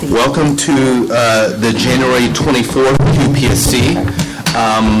Welcome to the January 24th QPSC.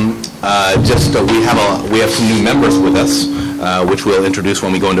 We have some new members with us, which we'll introduce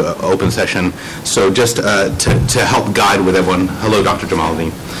when we go into open session. So just to help guide with everyone, hello, Dr.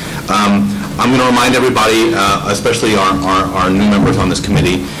 Jamaluddin. I'm going to remind everybody, especially our new members on this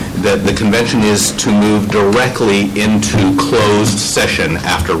committee, that the convention is to move directly into closed session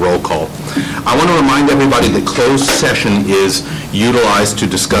after roll call. I want to remind everybody that closed session is utilized to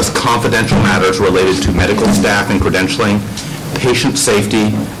discuss confidential matters related to medical staff and credentialing, patient safety,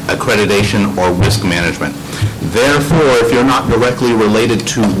 accreditation, or risk management. Therefore, if you're not directly related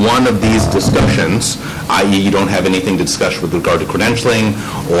to one of these discussions, i.e. you don't have anything to discuss with regard to credentialing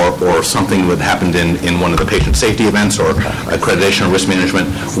or something that happened in one of the patient safety events or accreditation or risk management,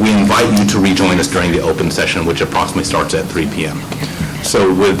 we invite you to rejoin us during the open session, which approximately starts at 3 p.m.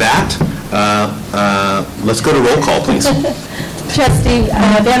 So with that, let's go to roll call, please. Trustee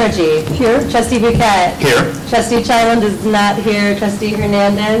Banerjee. Here. Trustee Buquette. Here. Trustee Chiland is not here. Trustee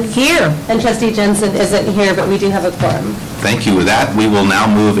Hernandez. Here. And Trustee Jensen isn't here, but we do have a quorum. Thank you. With that, we will now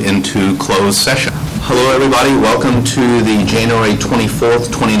move into closed session. Hello, everybody. Welcome to the January 24th,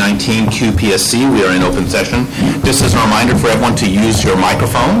 2019 QPSC. We are in open session. Just as a reminder for everyone to use your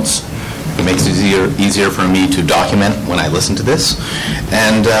microphones. It makes it easier for me to document when I listen to this.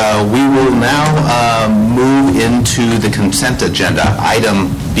 And we will now move into the consent agenda, item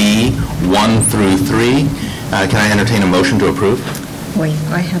B, 1 through 3. Can I entertain a motion to approve? Wait,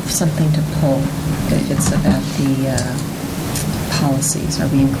 I have something to pull if it's about the policies. Are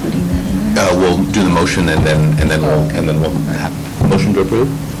we including that in there? We'll do the motion and then we'll have a motion to approve.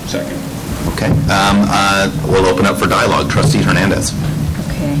 Second. Okay. We'll open up for dialogue. Trustee Hernandez.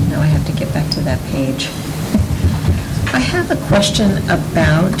 Okay, now I have to get back to that page. I have a question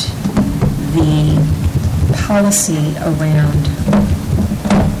about the policy around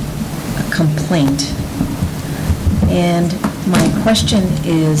a complaint. And my question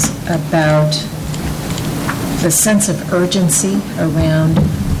is about the sense of urgency around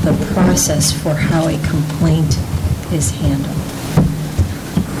the process for how a complaint is handled.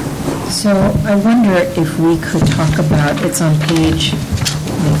 So I wonder if we could talk about, it's on page,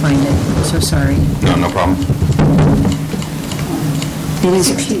 let me find it, I'm so sorry. No problem. It is,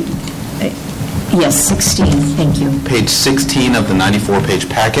 yes, 16, thank you. Page 16 of the 94-page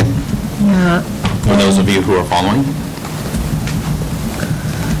packet, Yeah. for those of you who are following.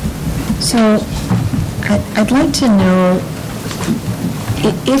 So I'd like to know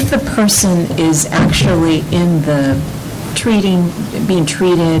if the person is actually in the being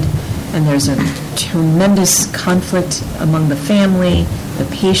treated, and there's a tremendous conflict among the family, the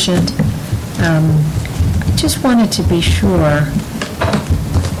patient. I just wanted to be sure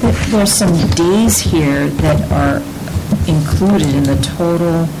that there's some days here that are included in the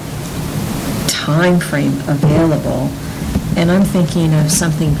total time frame available, and I'm thinking of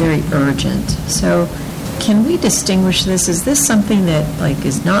something very urgent. So can we distinguish this? Is this something that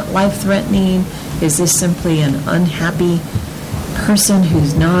is not life-threatening? Is this simply an unhappy person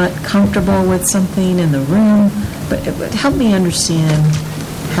who's not comfortable with something in the room? But help me understand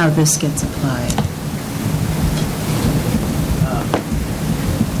how this gets applied.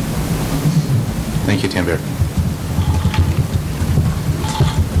 Thank you, Tanvir.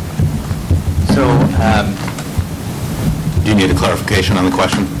 So, Do you need a clarification on the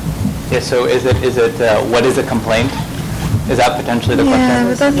question? yeah, so is it what is a complaint? Is that potentially the Yeah,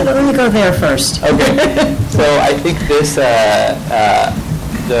 question? let me go there first. Okay. So I think this,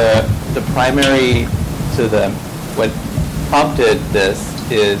 the primary, what prompted this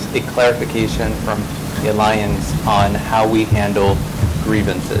is a clarification from the Alliance on how we handle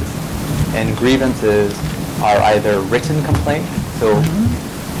grievances. And grievances are either written complaint, so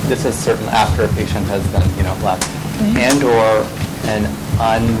this is certain after a patient has been, left, and or an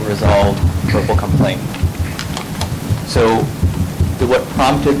unresolved verbal complaint. So what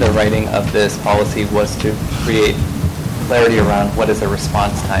prompted the writing of this policy was to create clarity around what is a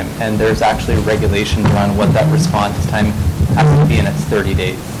response time. And there's actually regulations around what that response time has to be, and it's 30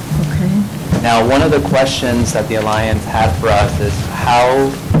 days. Okay. Now, one of the questions that the Alliance had for us is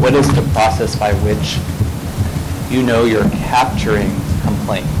what is the process by which you're capturing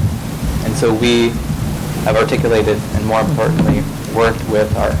complaint? And so we have articulated, and more importantly, worked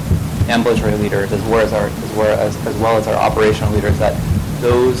with our ambulatory leaders as well as our operational leaders, that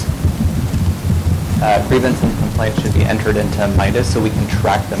those grievance and complaints should be entered into MIDAS so we can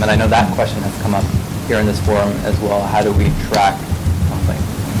track them. And I know that question has come up here in this forum as well. How do we track complaints?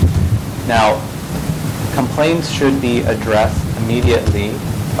 Now, complaints should be addressed immediately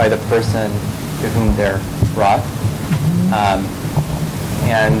by the person to whom they're brought.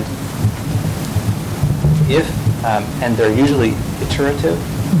 And and they're usually iterative.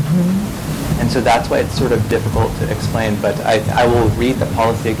 And so that's why it's sort of difficult to explain, but I will read the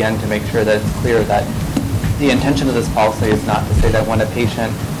policy again to make sure that it's clear that the intention of this policy is not to say that when a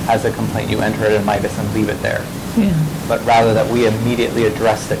patient has a complaint, you enter it in MIDAS and leave it there, but rather that we immediately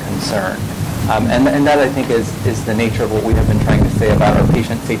address the concern. And that, I think, is the nature of what we have been trying to say about our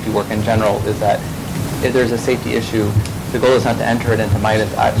patient safety work in general, is that if there's a safety issue, the goal is not to enter it into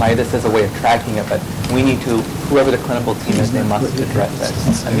MIDAS. MIDAS is a way of tracking it, but we need to, whoever the clinical team is, they must address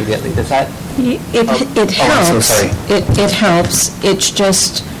it immediately. Does that? It helps. I'm so sorry. It helps. It's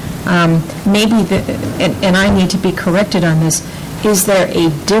just maybe, and I need to be corrected on this, is there a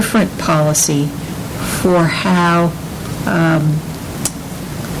different policy for how,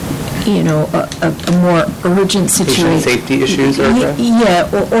 a more urgent situation? Patient safety issues are addressed? Yeah,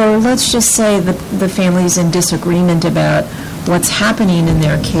 or let's just say the family's in disagreement about what's happening in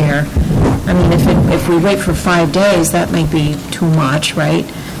their care. I mean, if we wait for 5 days, that might be too much, right?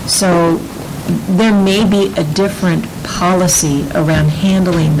 So there may be a different policy around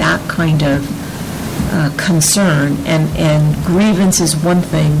handling that kind of concern, and grievance is one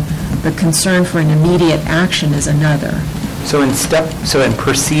thing, the concern for an immediate action is another. So in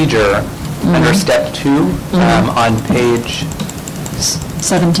procedure, under step 2, on page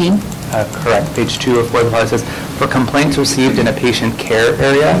 17? Correct, page 2 of the policy says, for complaints received in a patient care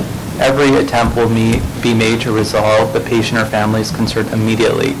area, every attempt will be made to resolve the patient or family's concern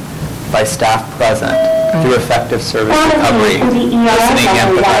immediately by staff present through effective service recovery, listening,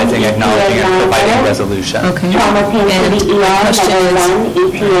 empathizing, acknowledging, and providing resolution. Okay. And the question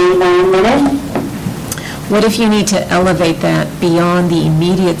is, what if you need to elevate that beyond the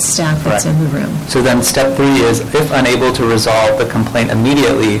immediate staff that's in the room? So then step 3 is, if unable to resolve the complaint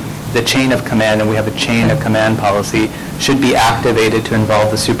immediately, the chain of command, and we have a chain of command policy, should be activated to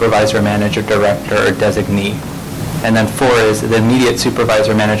involve the supervisor, manager, director, or designee. And then 4 is, the immediate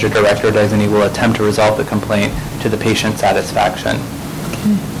supervisor, manager, director, or designee will attempt to resolve the complaint to the patient's satisfaction.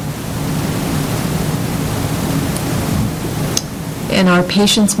 And are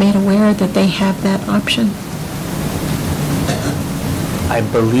patients made aware that they have that option? I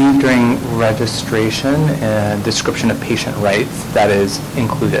believe during registration and description of patient rights, that is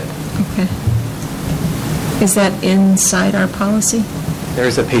included. Okay. Is that inside our policy? There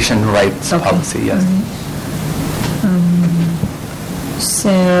is a patient rights policy, yes.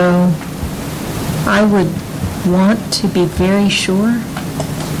 So I would want to be very sure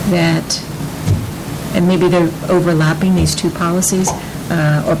that, and maybe they're overlapping, these two policies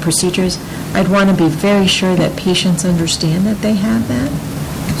or procedures, I'd want to be very sure that patients understand that they have that.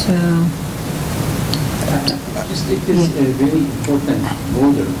 So just it is a very important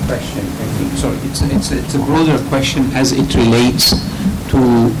broader question, I think. So it's a broader question as it relates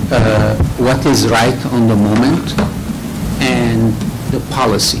to what is right on the moment and the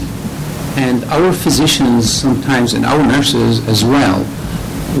policy. And our physicians sometimes, and our nurses as well,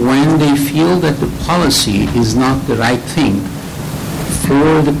 when they feel that the policy is not the right thing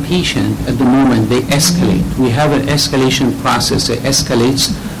for the patient at the moment, they escalate. We have an escalation process. It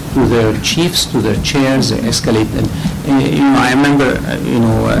escalates to their chiefs, to their chairs, they escalate. And I remember,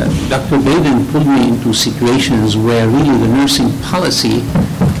 Dr. Baden put me into situations where really the nursing policy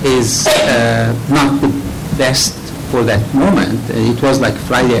is not the best for that moment. It was like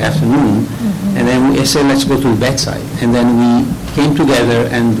Friday afternoon, and then we said, let's go to the bedside. And then we came together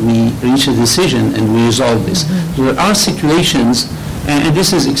and we reached a decision and we resolved this. So there are situations, and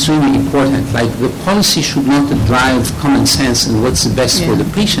this is extremely important, like the policy should not drive common sense and what's the best for the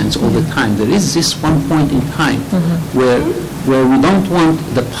patients all the time. There is this one point in time where we don't want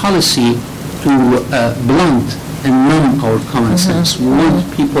the policy to blunt and numb our common sense. We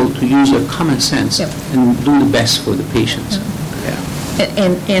want people to use their common sense and do the best for the patients.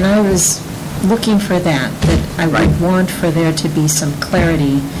 And I was looking for that I would want for there to be some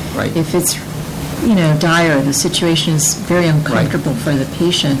clarity. Right. If it's, dire, the situation is very uncomfortable for the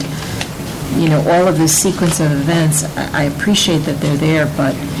patient, all of this sequence of events, I appreciate that they're there,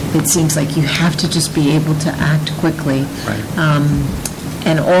 but it seems like you have to just be able to act quickly. Right.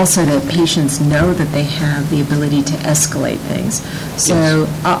 And also that patients know that they have the ability to escalate things. So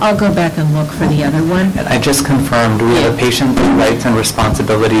I'll go back and look for the other one. And I just confirmed, we have a patient rights and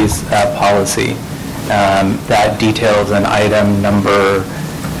responsibilities policy that details an item number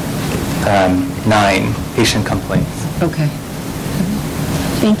 9, patient complaints. Okay.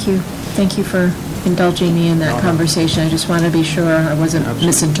 Thank you. Thank you for indulging me in that conversation. I just want to be sure I wasn't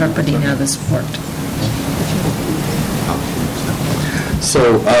misinterpreting how this worked.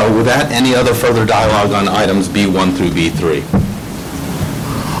 So with that, any other further dialogue on items B1 through B3?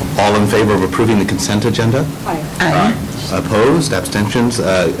 All in favor of approving the consent agenda? Aye. Opposed, abstentions?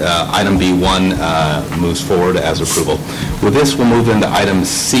 Item B1 moves forward as approval. With this, we'll move into item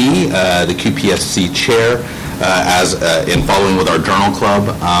C, the QPSC chair, as in following with our journal club.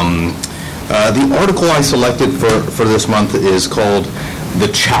 The article I selected for this month is called "The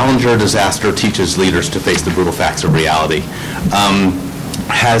Challenger Disaster Teaches Leaders to Face the Brutal Facts of Reality."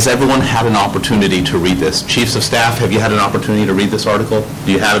 Has everyone had an opportunity to read this? Chiefs of Staff, have you had an opportunity to read this article?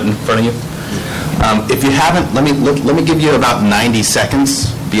 Do you have it in front of you? If you haven't, let me give you about 90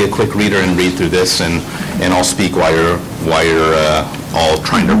 seconds. Be a quick reader and read through this, and I'll speak while you're all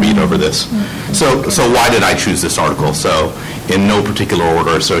trying to read over this. So why did I choose this article? So in no particular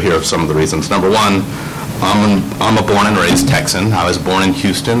order. So here are some of the reasons. Number one, I'm a born and raised Texan. I was born in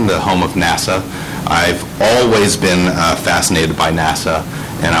Houston, the home of NASA. I've always been fascinated by NASA,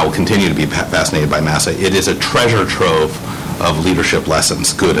 and I will continue to be fascinated by NASA. It is a treasure trove of leadership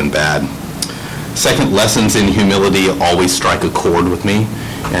lessons, good and bad. Second, lessons in humility always strike a chord with me,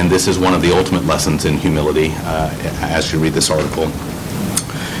 and this is one of the ultimate lessons in humility as you read this article.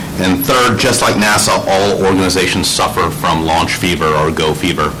 And third, just like NASA, all organizations suffer from launch fever or go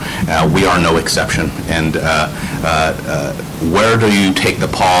fever. We are no exception. And where do you take the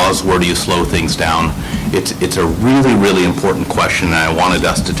pause? Where do you slow things down? It's a really, really important question, and I wanted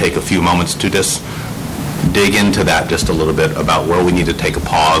us to take a few moments to just dig into that just a little bit about where we need to take a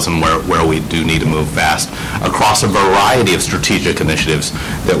pause and where we do need to move fast across a variety of strategic initiatives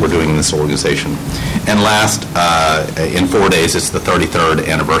that we're doing in this organization. And last, in 4 days, it's the 33rd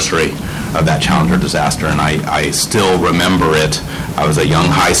anniversary of that Challenger disaster, and I still remember it. I was a young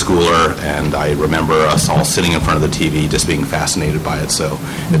high schooler, and I remember us all sitting in front of the TV just being fascinated by it, so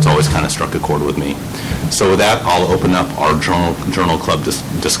it's always kind of struck a chord with me. So with that, I'll open up our journal club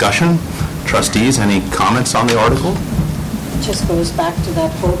discussion. Trustees, any comments on the article? It just goes back to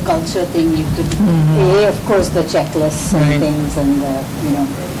that whole culture thing. You could, of course, the checklists and things and the,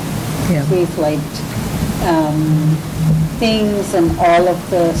 pre-flight things and all of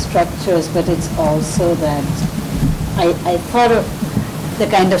the structures, but it's also that I thought of the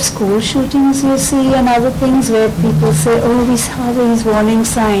kind of school shootings you see and other things where people say, oh, we saw these warning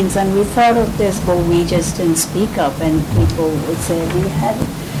signs and we thought of this, but we just didn't speak up, and people would say, we had,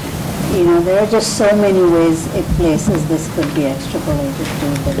 there are just so many places this could be extrapolated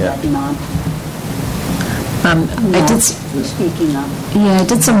to, but that not speaking up. Yeah, I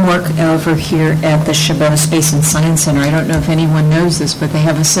did some work over here at the Chabot Space and Science Center. I don't know if anyone knows this, but they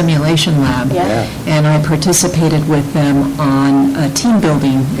have a simulation lab. Yeah. And I participated with them on a team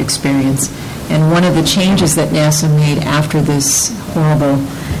building experience. And one of the changes that NASA made after this horrible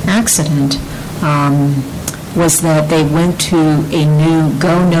accident was that they went to a new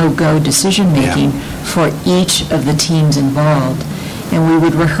go, no-go decision-making for each of the teams involved. And we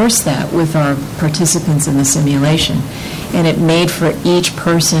would rehearse that with our participants in the simulation. And it made for each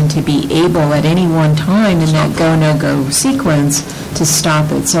person to be able at any one time in that go, no-go sequence to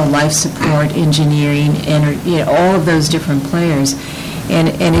stop it. So life support, engineering, all of those different players. And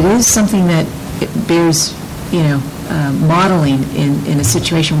it is something that it bears, modeling in a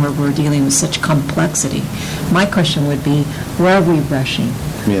situation where we're dealing with such complexity. My question would be, where are we rushing?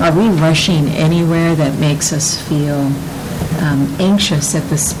 Yeah. Are we rushing anywhere that makes us feel anxious at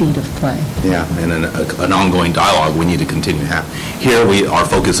the speed of play? Yeah, and an ongoing dialogue we need to continue to have. Here, our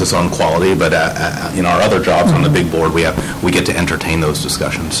focus is on quality, but in our other jobs on the big board, we get to entertain those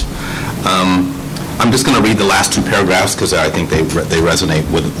discussions. I'm just going to read the last two paragraphs because I think they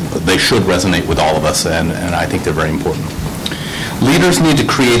should resonate with all of us, and I think they're very important. Leaders need to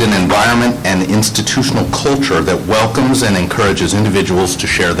create an environment and institutional culture that welcomes and encourages individuals to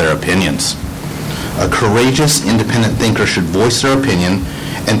share their opinions. A courageous, independent thinker should voice their opinion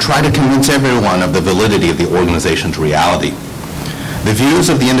and try to convince everyone of the validity of the organization's reality. The views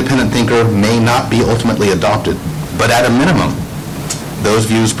of the independent thinker may not be ultimately adopted, but at a minimum, those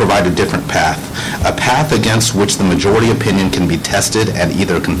views provide a different path, a path against which the majority opinion can be tested and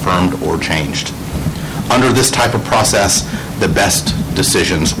either confirmed or changed. Under this type of process, the best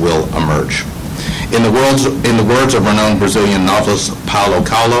decisions will emerge. In the words of renowned Brazilian novelist Paulo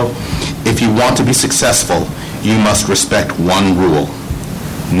Coelho, if you want to be successful, you must respect one rule: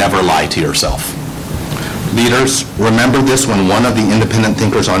 never lie to yourself. Leaders, remember this when one of the independent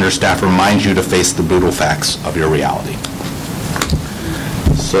thinkers on your staff reminds you to face the brutal facts of your reality.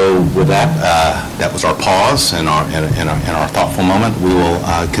 So with that, that was our pause and our thoughtful moment. We will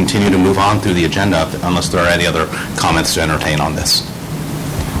continue to move on through the agenda unless there are any other comments to entertain on this.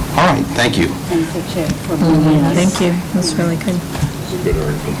 All right, thank you. Thank you, Chair, for bringing us. Thank you. That's really good.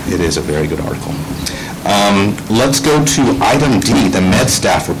 It is a very good article. Let's go to item D, the med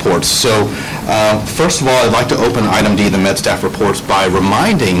staff reports. So first of all, I'd like to open item D, the med staff reports, by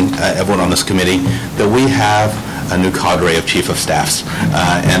reminding everyone on this committee that we have a new cadre of chief of staffs.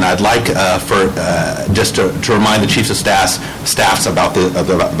 And I'd like just to remind the chiefs of staffs about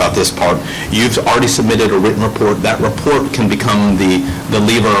this part. You've already submitted a written report. That report can become the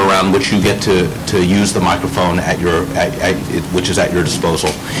lever around which you get to use the microphone which is at your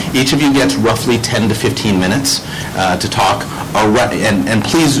disposal. Each of you gets roughly 10 to 15 minutes to talk, and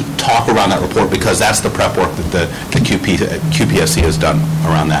please talk around that report, because that's the prep work that the QPSC has done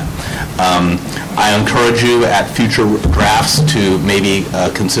around that. I encourage you at future drafts to maybe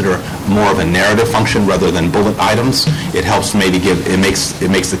consider more of a narrative function rather than bullet items. It helps maybe makes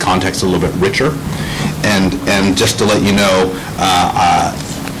the context a little bit richer. And just to let you know,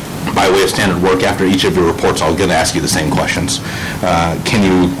 by way of standard work, after each of your reports, I'm going to ask you the same questions. Can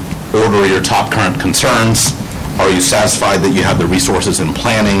you order your top current concerns? Are you satisfied that you have the resources and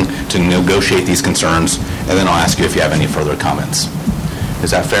planning to negotiate these concerns? And then I'll ask you if you have any further comments.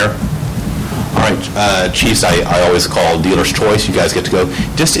 Is that fair? All right, Chiefs, I always call dealer's choice. You guys get to go.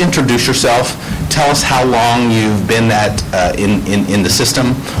 Just introduce yourself. Tell us how long you've been in the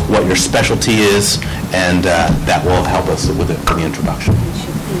system, what your specialty is, and that will help us with the introduction.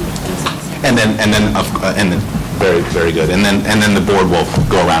 And then very, very good. And then the board will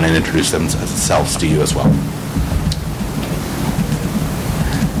go around and introduce themselves to you as well.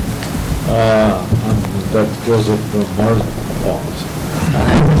 I'm Dr. Joseph Marz.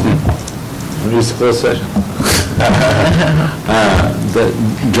 I'm used to closed session.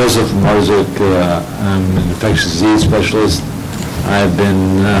 Joseph Marzuk, I'm an infectious disease specialist. I've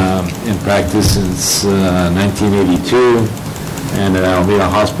been in practice since 1982, and at Alameda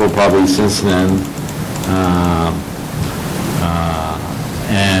Hospital probably since then.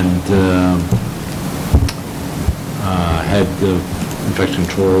 Had infection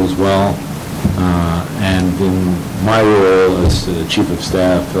control as well. And in my role as chief of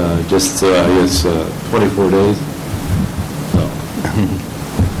staff, just 24 days. So,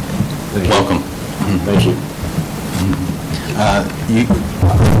 welcome. Thank you.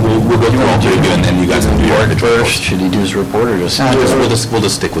 We'll go through all three of you, and then you guys can do your first. Should he do his report or just? We'll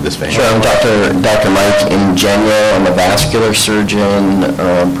just stick with this vein. Sure. I'm Dr. Mike in general. I'm a vascular surgeon,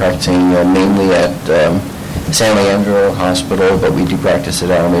 practicing mainly at San Leandro Hospital, but we do practice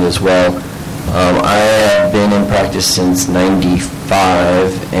at Alameda as well. I have been in practice since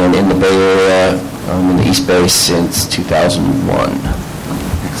 '95 and in the Bay Area, in the East Bay since 2001.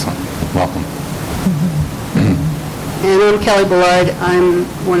 Excellent. Welcome. And I'm Kelly Bullard. I'm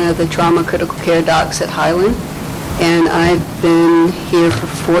one of the trauma critical care docs at Highland, and I've been here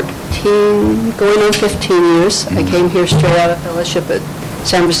for going on 15 years. I came here straight out of fellowship at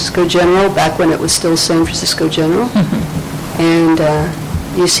San Francisco General, back when it was still San Francisco General, and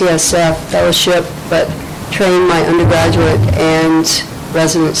UCSF fellowship, but trained my undergraduate and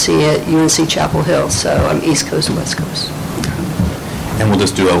residency at UNC Chapel Hill, so I'm East Coast, West Coast. And we'll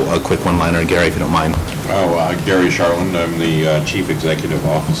just do a quick one-liner, Gary, if you don't mind. Gary Charland. I'm the Chief Executive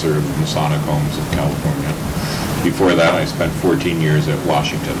Officer of Masonic Homes of California. Before that, I spent 14 years at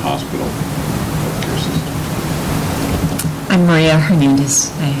Washington Hospital Healthcare System. I'm Maria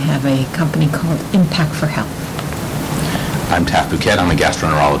Hernandez. I have a company called Impact for Health. I'm Taff Bouquet. I'm a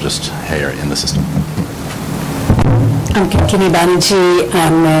gastroenterologist here in the system. I'm Kinney Banerjee.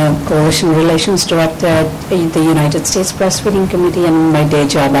 I'm a Coalition Relations Director at the United States Breastfeeding Committee, and in my day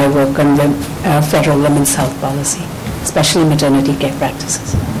job I work on the federal women's health policy, especially maternity care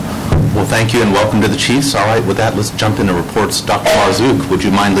practices. Well, thank you and welcome to the Chiefs. All right, with that, let's jump into reports. Dr. Marzuk, would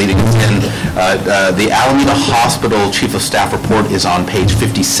you mind leading us in? The Alameda Hospital Chief of Staff report is on page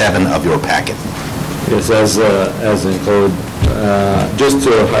 57 of your packet. Yes, as included, just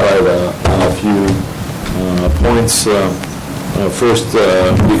to highlight a few points. First,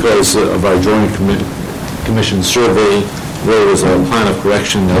 because of our Joint Commission survey, there was a plan of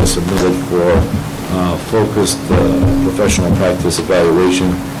correction that was submitted for focused professional practice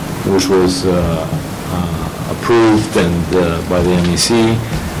evaluation, which was approved by the MEC,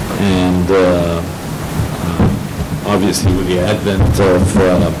 and obviously with the advent of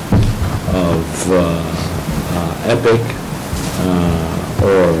EPIC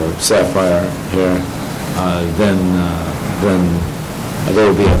or Sapphire here, then there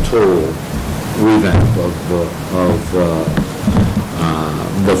will be a total revamp of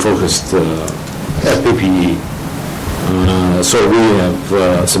the focused PPE. So we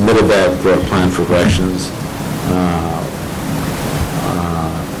have submitted that plan for corrections.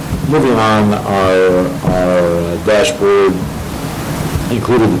 Moving on, our dashboard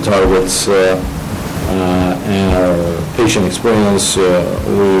included the targets and our patient experience,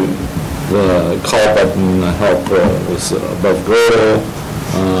 the call button help was above goal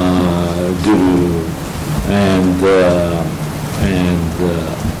and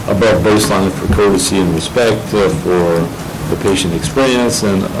above baseline for courtesy and respect for the patient experience,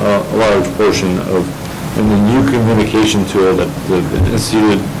 and a large portion of, and the new communication tool that the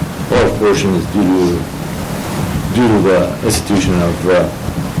instituted, a large portion is due to the institution of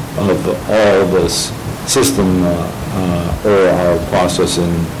all this system or our process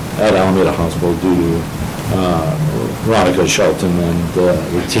at Alameda Hospital due to Veronica Shelton and the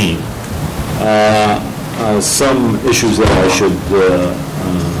team. Some issues that I should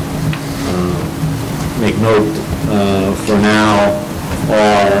make note for now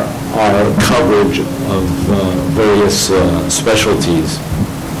are our coverage of various specialties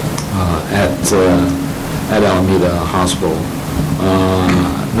at Alameda Hospital.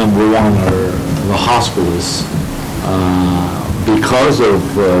 Number one are the hospitalists. Because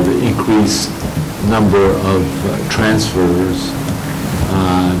of the increased number of transfers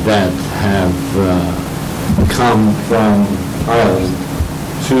that have come from Ireland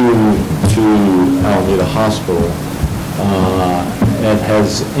to Alameda Hospital, it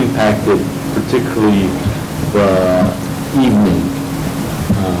has impacted particularly the evening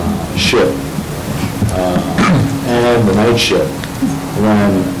shift and the night shift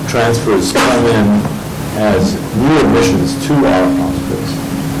when transfers come in as new admissions to our hospitals.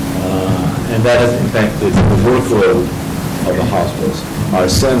 And that has impacted the workload of the hospitals. Our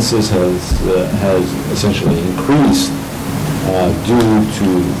census has essentially increased due to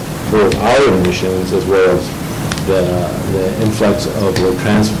both our admissions as well as the influx of the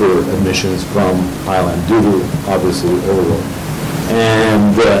transfer admissions from Ireland due to obviously overload.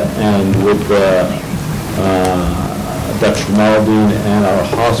 And with Dr. Jamaldeen and our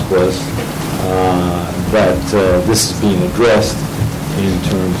hospitalists, that this is being addressed in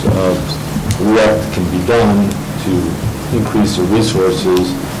terms of what can be done to increase the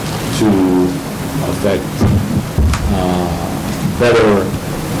resources to affect better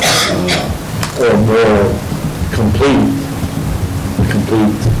or more complete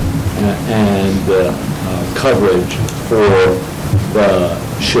and coverage for the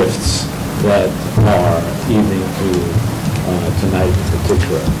shifts that are evening to night in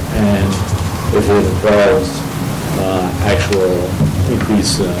particular. And if it involves actual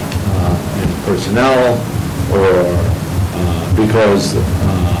increase in personnel, or because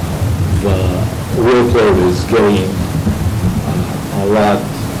the workload is getting a lot,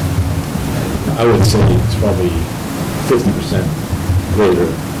 I would say it's probably 50% greater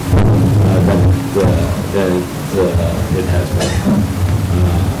than it has been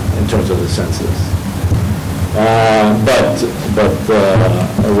in terms of the census. But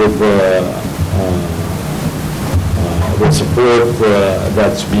with support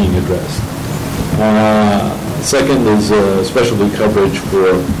that's being addressed. Second is specialty coverage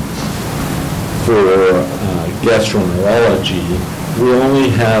for gastroenterology. We only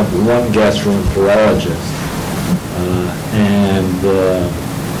have one gastroenterologist, and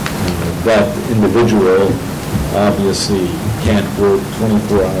that individual obviously can't work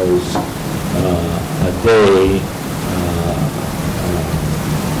 24 hours a day,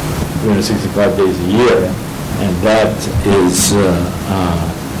 365 days a year, and that is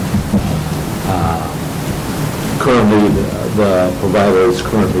currently, the provider is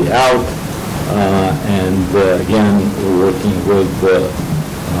currently out, and again, we're working with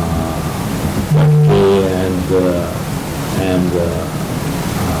FDA and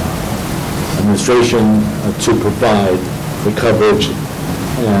administration to provide the coverage,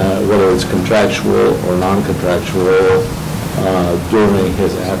 whether it's contractual or non-contractual, during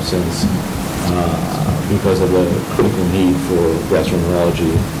his absence because of the critical need for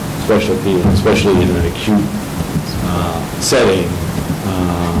gastroenterology specialty, especially in an acute setting.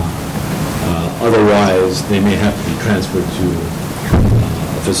 Otherwise, they may have to be transferred to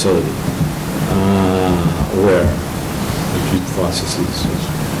a facility where acute processes.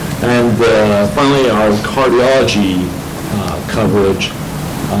 And finally, our cardiology coverage,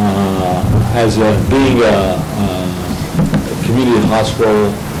 as being a community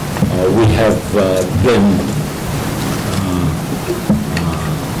hospital, we have been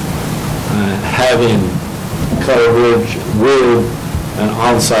having coverage with an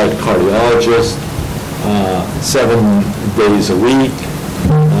on-site cardiologist 7 days a week,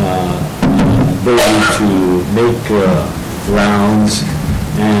 ability to make rounds,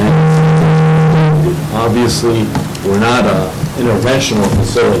 and obviously we're not an interventional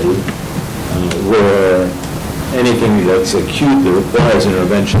facility where anything that's acute that requires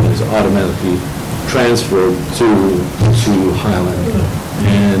intervention is automatically transferred to Highland.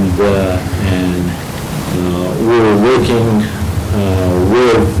 And we're working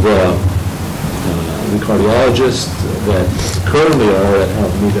with the cardiologists that currently are at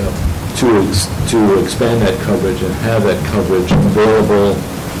Alameda to expand that coverage and have that coverage available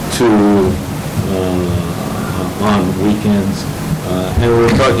on weekends. And we're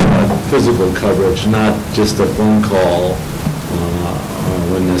talking about physical coverage, not just a phone call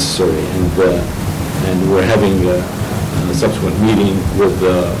when necessary. And we're having a subsequent meeting with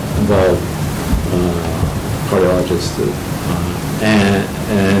the involved cardiologists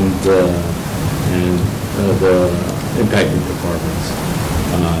and the impacting departments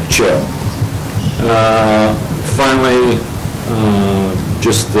chair. Finally,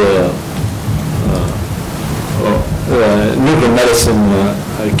 just nuclear medicine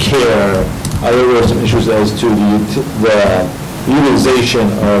care. There were some issues as to the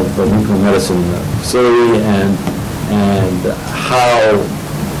utilization of the nuclear medicine facility and how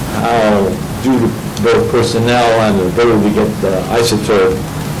due to both personnel and the ability to get the isotope,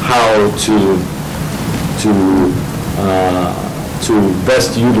 how to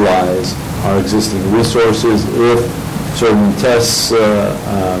best utilize our existing resources if certain tests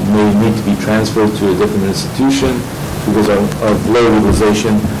may need to be transferred to a different institution because of low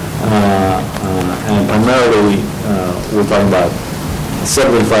utilization. And primarily, we're talking about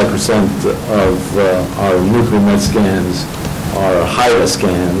 75% of our nuclear med scans are HIDA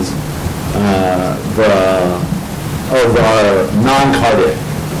scans. Of our non-cardiac,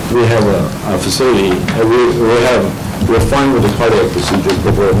 we have a facility, we're fine with the cardiac procedures,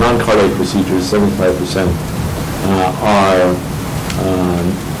 but for non-cardiac procedures, 75% are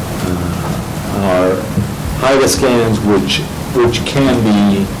HIDA scans, which can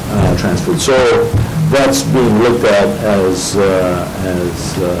be transferred. So that's being looked at as a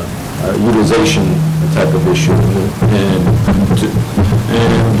utilization type of issue.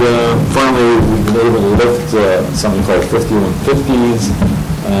 And finally, we've been able to lift something called 5150s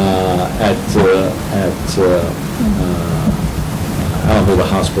at Alameda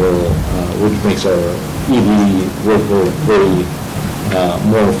Hospital, which makes our ED workload very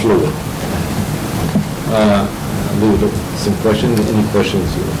more fluid. Leave it with some questions. Any questions?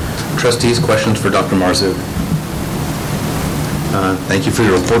 Trustees, questions for Dr. Marzouk? Thank you for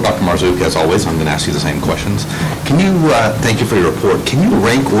your report, Dr. Marzouk. As always, I'm going to ask you the same questions. Can you, thank you for your report. Can you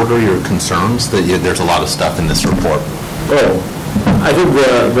rank order your concerns? There's a lot of stuff in this report. Oh, I think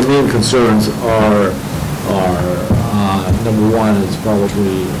the main concerns are number one is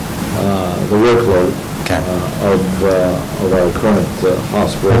probably the workload of our current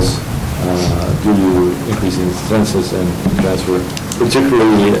hospitals due to increasing census and transfer,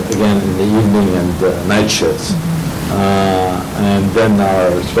 particularly again in the evening and night shifts. And then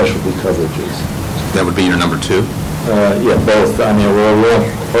our specialty coverages. That would be your number two? Yeah, both. I mean, we're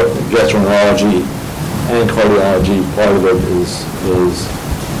gastroenterology and cardiology. Part of it is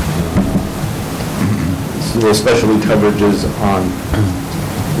the specialty coverages on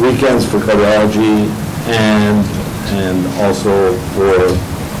weekends for cardiology and also for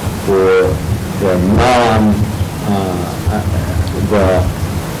the the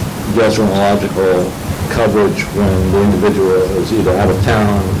gastroenterological coverage when the individual is either out of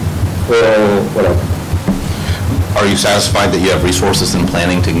town or whatever. Are you satisfied that you have resources and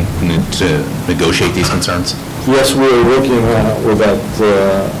planning to negotiate these concerns? Yes, we're working with that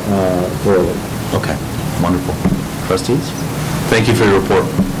thoroughly. Okay, wonderful. Trustees? Thank you for your report.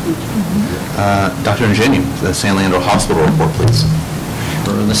 Dr. Ingenu, the San Leandro Hospital report, please.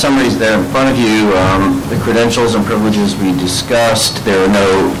 The summaries there in front of you, the credentials and privileges we discussed. There are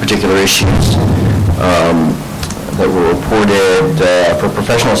no particular issues that were reported for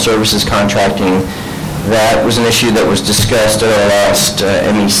professional services contracting. That was an issue that was discussed at our last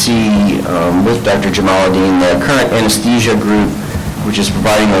MEC with Dr. Jamaluddin. The current anesthesia group, which is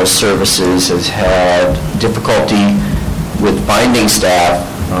providing those services, has had difficulty with finding staff,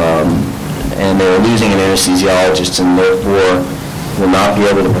 and they're losing an anesthesiologist, and therefore will not be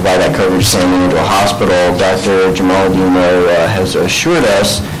able to provide that coverage sending into a hospital. Dr. Jamaluddin has assured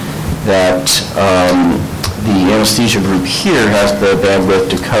us that the anesthesia group here has the bandwidth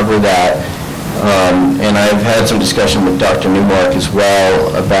to cover that. And I've had some discussion with Dr. Newmark as well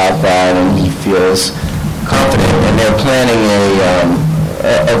about that, and he feels confident. And they're planning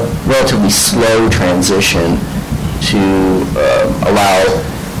a relatively slow transition to allow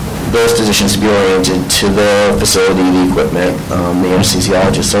those physicians to be oriented to the facility, the equipment, the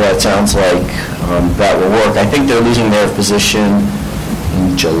anesthesiologist. So that sounds like that will work. I think they're losing their physician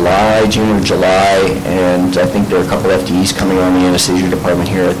in June or July, and I think there are a couple FTEs coming on the anesthesia department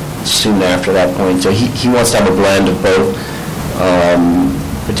here soon after that point. So he wants to have a blend of both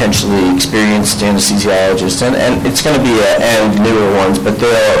potentially experienced anesthesiologists, and it's going to be and newer ones, but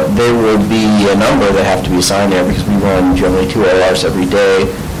there will be a number that have to be assigned there because we run generally 2 ORs every day,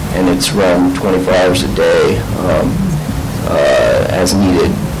 and it's run 24 hours a day as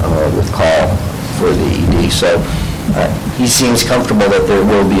needed with call for the ED. So he seems comfortable that there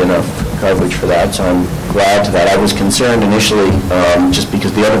will be enough coverage for that, so I'm glad to that. I was concerned initially just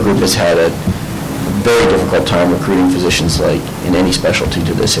because the other group has had a very difficult time recruiting physicians like in any specialty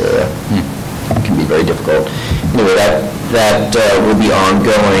to this area. It can be very difficult. Anyway, that will be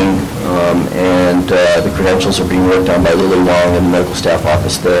ongoing, and the credentials are being worked on by Lily Wong in the medical staff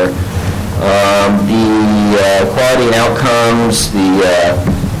office there. The quality and outcomes, the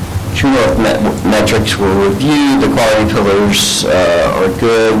True North metrics were reviewed. The quality pillars are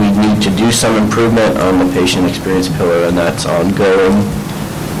good. We need to do some improvement on the patient experience pillar, and that's ongoing.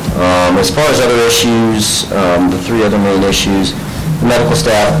 As far as other issues, the 3 other main issues, the medical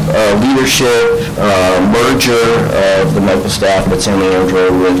staff leadership, merger of the medical staff at San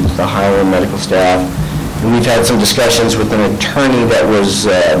Leandro with the Highland medical staff. And we've had some discussions with an attorney that was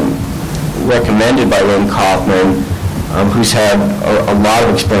recommended by Lynn Kaufman, who's had a lot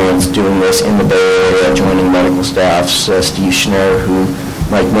of experience doing this in the Bay Area, joining medical staffs, Steve Schneider, who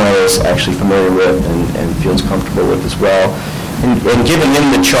Mike Moy is actually familiar with and feels comfortable with as well. And giving him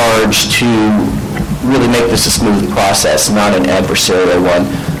the charge to really make this a smooth process, not an adversarial one.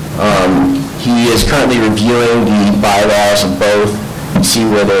 He is currently reviewing the bylaws of both to see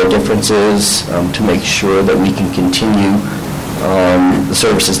where there are differences, to make sure that we can continue the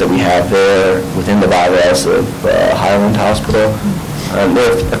services that we have there within the bylaws of Highland Hospital. There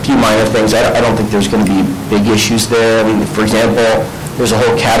are a few minor things. I don't think there's going to be big issues there. I mean, for example, there's a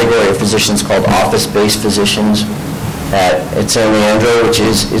whole category of physicians called office-based physicians at San Leandro, which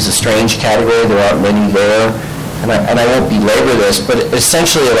is a strange category. There aren't many there. And I won't belabor this, but it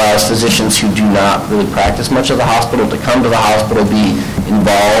essentially allows physicians who do not really practice much of the hospital to come to the hospital, be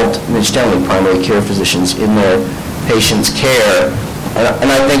involved, and it's generally primary care physicians, in their patients' care. And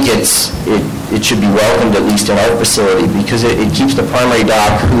I think it should be welcomed, at least in our facility, because it keeps the primary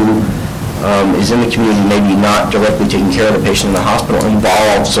doc who is in the community, maybe not directly taking care of the patient in the hospital,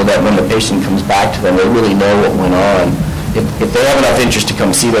 involved, so that when the patient comes back to them, they really know what went on. If they have enough interest to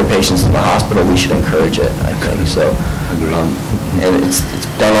come see their patients in the hospital, we should encourage it, I think. So, and it's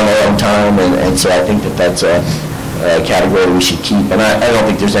done on their own time, and so I think that's a category we should keep. And I don't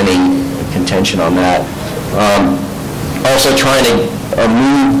think there's any contention on that. Also trying to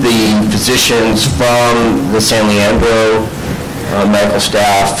move the physicians from the San Leandro medical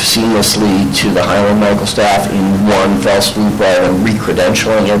staff seamlessly to the Highland medical staff in one fell swoop rather than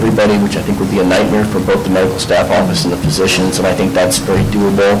re-credentialing everybody, which I think would be a nightmare for both the medical staff office and the physicians, and I think that's very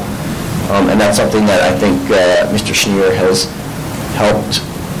doable. And that's something that I think Mr. Schneer has helped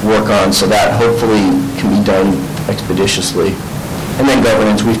work on, so that hopefully can be done expeditiously. And then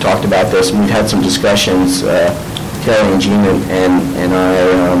governance, we've talked about this, and we've had some discussions. Kelly and Jean and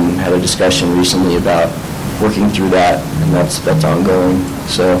I had a discussion recently about working through that, and that's ongoing.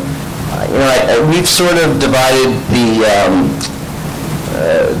 So, we've sort of divided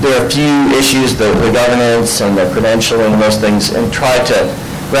there are a few issues, the governance and the credentialing and those things, and tried to,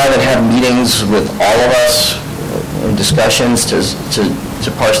 rather than have meetings with all of us and discussions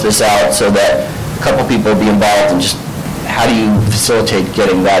to parse this out, so that a couple people be involved, and just how do you facilitate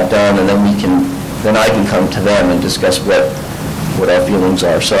getting that done, and then I can come to them and discuss what our feelings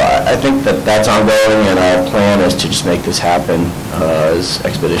are. So I think that's ongoing, and our plan is to just make this happen as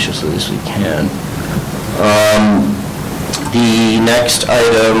expeditiously as we can. The next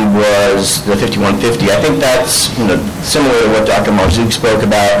item was the 5150. I think that's similar to what Dr. Marzouk spoke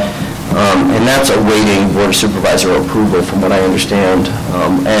about, and that's awaiting Board of Supervisor approval from what I understand.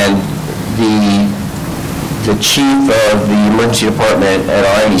 And the chief of the emergency department at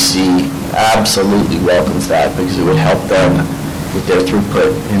RMEC absolutely welcomes that, because it would help them with their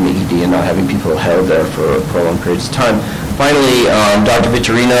throughput in the ED and not having people held there for prolonged periods of time. Finally, Dr.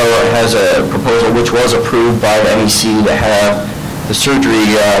 Vittorino has a proposal which was approved by the MEC to have the surgery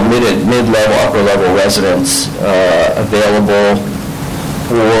mid-level, upper-level residents available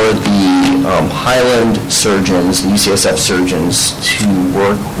for the Highland surgeons, the UCSF surgeons, to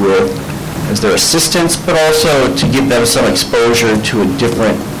work with as their assistants, but also to give them some exposure to a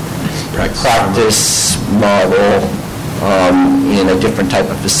different practice model in a different type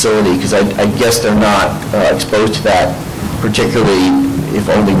of facility, because I guess they're not exposed to that, particularly if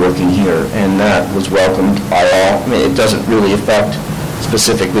only working here, and that was welcomed by all. I mean, it doesn't really affect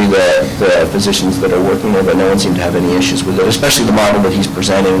specifically the physicians that are working there, but no one seemed to have any issues with it, especially the model that he's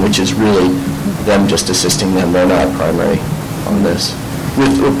presenting, which is really them just assisting them. They're not primary on this,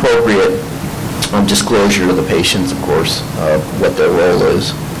 with appropriate disclosure to the patients, of course, of what their role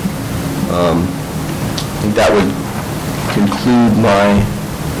is. I think that would conclude my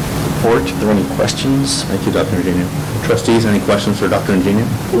report. Are there any questions? Thank you, Dr. Ingenia. Trustees, any questions for Dr. Ingenia?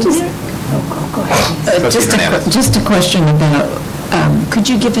 Go ahead. Just a question about, could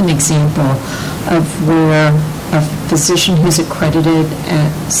you give an example of where a physician who's accredited at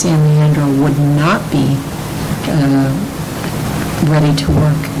San Leandro would not be ready to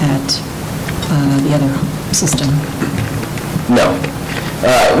work at the other system? No.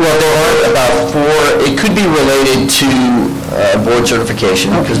 Well, there are about 4, it could be related to board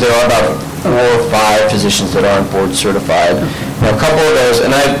certification, because there are about 4 or 5 physicians that aren't board certified. Now, a couple of those, and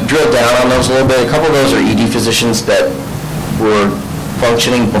I've drilled down on those a little bit, a couple of those are ED physicians that were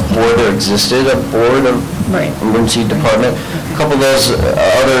functioning before there existed a board of emergency department. A couple of those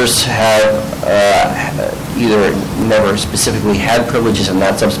others have either never specifically had privileges in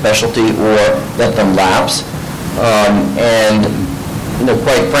that subspecialty or let them lapse. And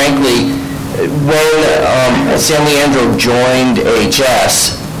quite frankly, when San Leandro joined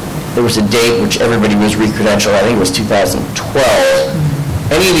AHS, there was a date which everybody was re-credentialed. I think it was 2012.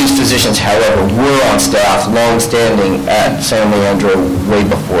 Any of these physicians, however, were on staff long-standing at San Leandro way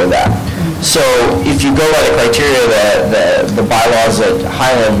before that. So if you go by the criteria, the bylaws at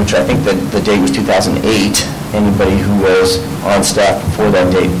Highland, which I think the date was 2008, anybody who was on staff before that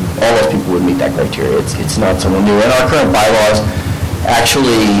date, all those people would meet that criteria. It's not someone new. And our current bylaws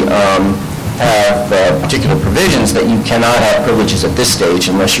actually have particular provisions that you cannot have privileges at this stage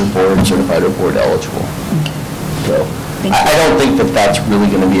unless you're board certified or board eligible. So I don't think that that's really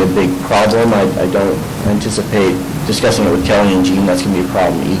going to be a big problem. I don't anticipate discussing it with Kelly and Jean. That's going to be a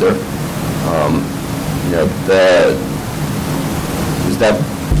problem either. Is that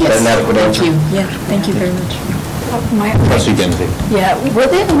an adequate answer? Thank you. Yeah, thank you very much. Trustee Benzie. Yeah, were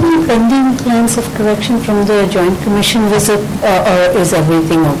there any pending plans of correction from the Joint Commission visit, or is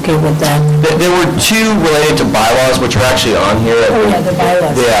everything okay with that? There were 2 related to bylaws, which are actually on here. Oh, yeah, the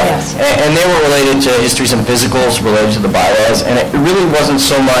bylaws. Yeah, yes. and they were related to histories and physicals related to the bylaws, and it really wasn't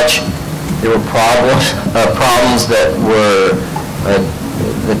so much there were problems that were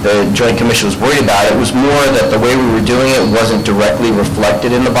that the Joint Commission was worried about. It was more that the way we were doing it wasn't directly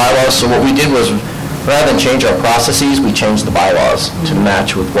reflected in the bylaws. So what we did was, rather than change our processes, we changed the bylaws to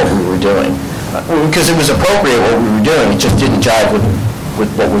match with what we were doing. Because it was appropriate what we were doing, it just didn't jive with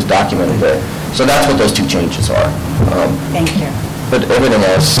what was documented there. So that's what those 2 changes are. Thank you. But everything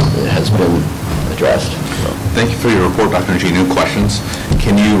else has been addressed. Thank you for your report, Dr. Ingenia. Questions?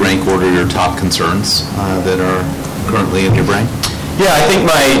 Can you rank order your top concerns that are currently in your brain? Yeah, I think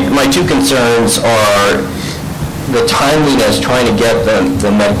my 2 concerns are the timeliness, trying to get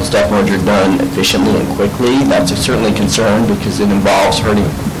the medical staff merger done efficiently and quickly. That's certainly a concern because it involves hurting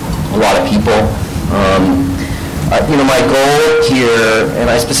a lot of people. My goal here, and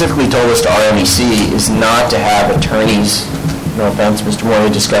I specifically told this to RMEC, is not to have attorneys, no offense, Mr. Morley,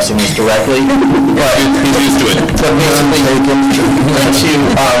 discussing this directly, but he's used to it. But basically,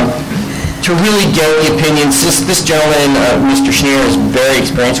 to really get the opinions. This gentleman, Mr. Schneer, is very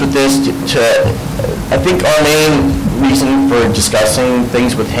experienced with this. I think our main reason for discussing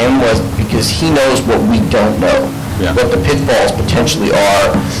things with him was because he knows what we don't know, what the pitfalls potentially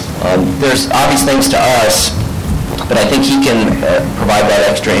are. There's obvious things to us, but I think he can provide that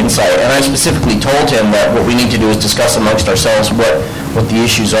extra insight. And I specifically told him that what we need to do is discuss amongst ourselves what the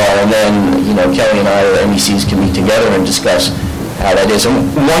issues are, and then Kelly and I or MECs can meet together and discuss how that is. And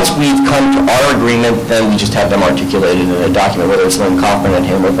once we've come to our agreement, then we just have them articulated in a document, whether it's Lynn Kaufman and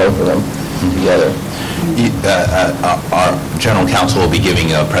him or both of them together. Our general counsel will be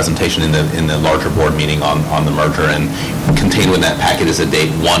giving a presentation in the larger board meeting on the merger, and contained in that packet is a date,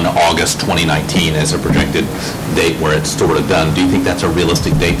 1 August 2019, as a projected date where it's sort of done. Do you think that's a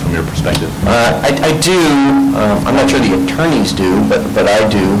realistic date from your perspective? I do. I'm not sure the attorneys do, but I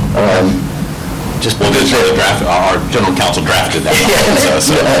do. Our general counsel drafted that.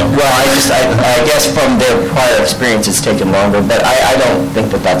 Well, I guess from their prior experience, it's taken longer, but I don't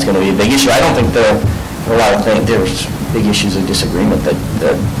think that's going to be a big issue. I don't think there's big issues of disagreement that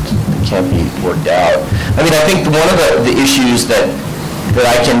can't be worked out. I mean, I think one of the issues that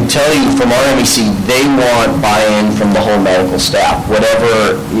I can tell you from RMEC, they want buy-in from the whole medical staff.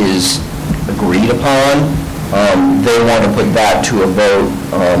 Whatever is agreed upon, they want to put that to a vote.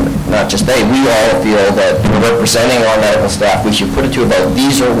 Not just they, we all feel that we're representing our medical staff. We should put it to a vote.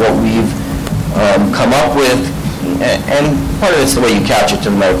 These are what we've come up with. and part of it's the way you couch it to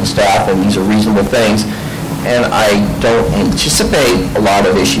the medical staff, and these are reasonable things. And I don't anticipate a lot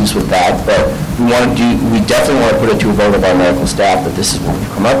of issues with that, but we definitely want to put it to a vote of our medical staff that this is what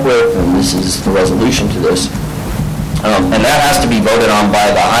we've come up with, and this is the resolution to this. And that has to be voted on by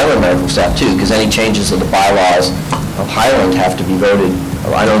the Highland medical staff too, because any changes of the bylaws of Highland have to be voted.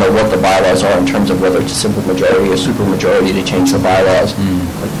 I don't know what the bylaws are in terms of whether it's a simple majority or super majority to change the bylaws.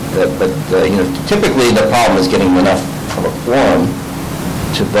 But typically the problem is getting enough of a quorum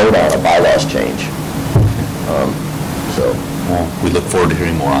to vote on a bylaws change. Well, we look forward to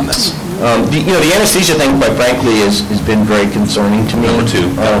hearing more on this. The anesthesia thing, quite frankly, has been very concerning to me. Number two.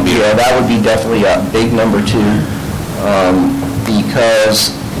 That would be definitely a big number two,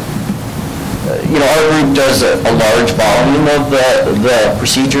 because our group does a large volume of the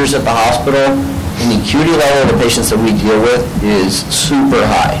procedures at the hospital, and the acuity level of the patients that we deal with is super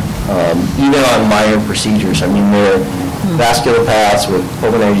high, even on minor procedures. I mean, they're vascular paths with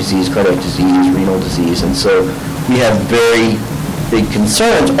pulmonary disease, cardiac disease, renal disease, and so we have very big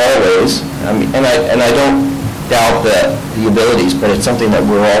concerns always. I mean, and I don't doubt the abilities, but it's something that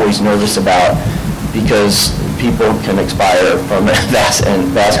we're always nervous about because people can expire from a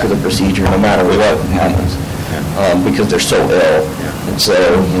vascular procedure no matter what happens, because they're so ill. And so,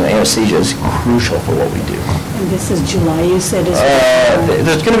 anesthesia is crucial for what we do. And this is July, you said, is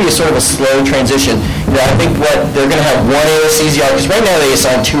there's going to be a sort of a slow transition. I think they're going to have one anesthesiologist. Right now they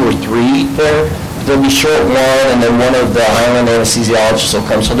assign 2 or 3 there. There'll be short one, and then one of the Highland anesthesiologists will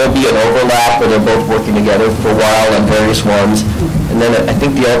come. So there'll be an overlap where they're both working together for a while on various ones. And then I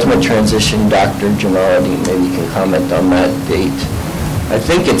think the ultimate transition, Dr. Jamaludin, maybe you can comment on that date. I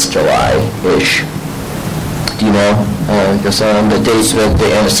think it's July-ish. Do you know, because the dates that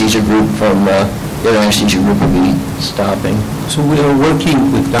the anesthesia group from the other anesthesia group will be stopping? So we are working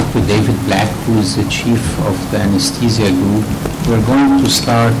with Dr. David Black, who is the chief of the anesthesia group. We're going to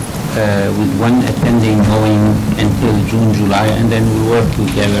start with one attending going until June, July, and then we work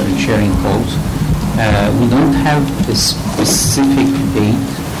together in sharing calls. We don't have a specific date,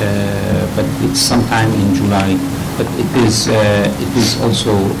 but it's sometime in July. But it is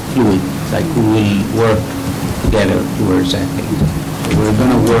also fluid, like we will work together towards that date. So we're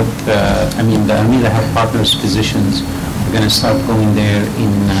going to work, the Armida Health Partners physicians, we're going to start going there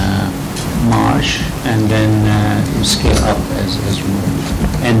in March, and then we'll scale up as we move.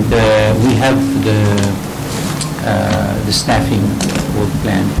 And we have the staffing work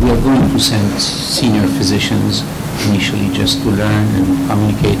plan. We are going to send senior physicians initially just to learn and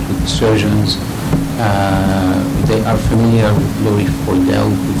communicate with the surgeons. They are familiar with Lori Fordell,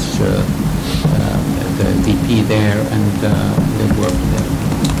 who's the VP there, and they work there.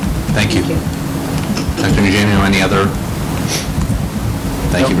 Thank you. Dr. Eugenio, any other?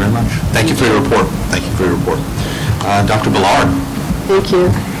 Thank you very much. Thank you for your report. Dr. Ballard. Thank you.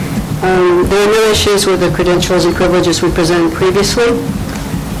 There are no issues with the credentials and privileges we presented previously.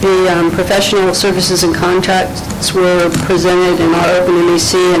 The professional services and contracts were presented in our open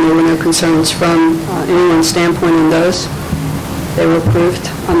MEC, and there were no concerns from anyone's standpoint on those. They were approved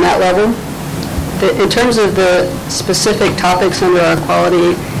on that level. In terms of the specific topics under our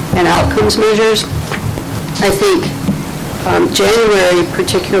quality and outcomes measures, I think January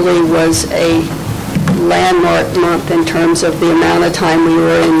particularly was a landmark month in terms of the amount of time we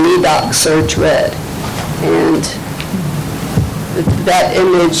were in NEDOC Surge Red. And that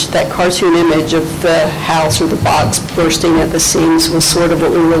image, that cartoon image of the house or the box bursting at the seams was sort of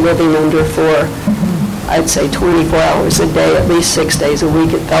what we were living under for, I'd say, 24 hours a day, at least 6 days a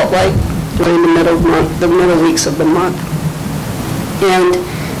week, it felt like, during the middle weeks of the month. And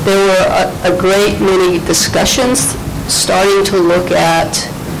there were a great many discussions starting to look at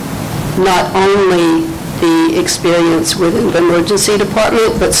not only the experience within the emergency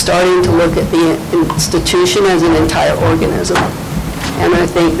department, but starting to look at the institution as an entire organism. And I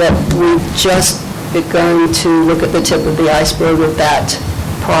think that we've just begun to look at the tip of the iceberg of that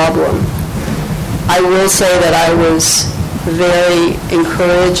problem. I will say that I was very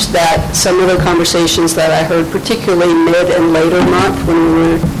encouraged that some of the conversations that I heard, particularly mid and later month when we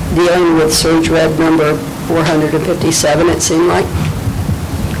were dealing with Surge Red number 457, it seemed like,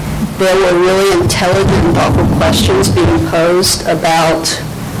 there were really intelligent and thoughtful questions being posed about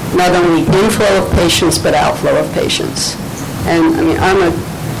not only inflow of patients, but outflow of patients. And I'm a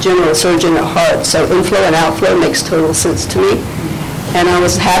general surgeon at heart, so inflow and outflow makes total sense to me. And I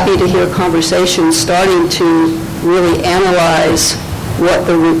was happy to hear conversations starting to really analyze what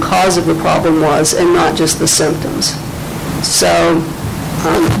the root cause of the problem was and not just the symptoms. So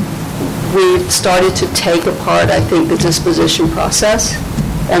we've started to take apart, I think, the disposition process.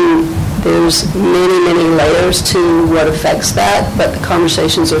 And There's many, many layers to what affects that, but the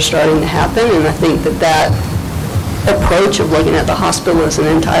conversations are starting to happen, and I think that approach of looking at the hospital as an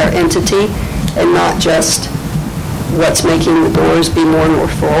entire entity and not just what's making the doors be more and more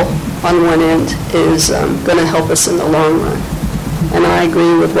full on one end is going to help us in the long run. And I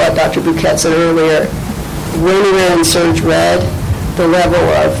agree with what Dr. Bouquet said earlier. When we're in Surge Red, the level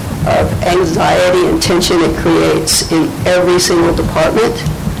of anxiety and tension it creates in every single department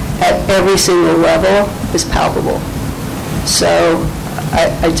at every single level is palpable. So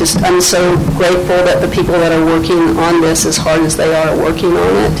I'm so grateful that the people that are working on this as hard as they are working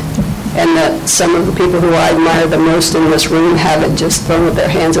on it, and that some of the people who I admire the most in this room haven't just thrown up their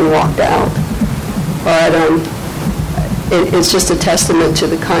hands and walked out. But it's just a testament to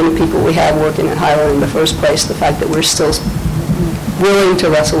the kind of people we have working at Highland in the first place, the fact that we're still willing to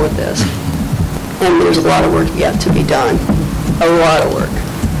wrestle with this. And there's a lot of work yet to be done, a lot of work.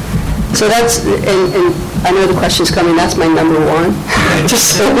 So that's, and I know the question's coming, that's my number one.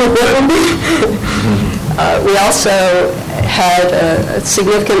 Just so we also had a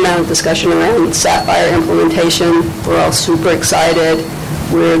significant amount of discussion around Sapphire implementation. We're all super excited.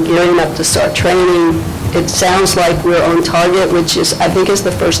 We're gearing up to start training. It sounds like we're on target, which is, I think, is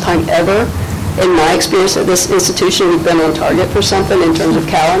the first time ever in my experience at this institution we've been on target for something in terms of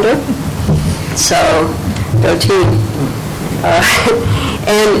calendar. So, go team.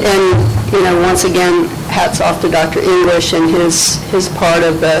 And once again, hats off to Dr. English and his part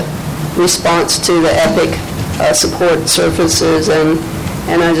of the response to the EPIC support services, and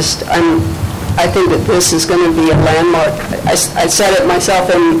I think that this is going to be a landmark. I said it myself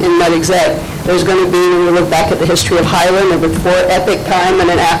in MedExec. There's going to be, when we look back at the history of Highland, a before EPIC time and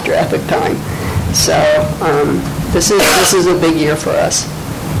an after EPIC time. So this is a big year for us.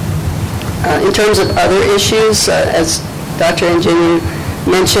 In terms of other issues, as Dr. Ingenu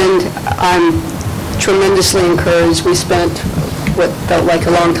mentioned, I'm tremendously encouraged. We spent what felt like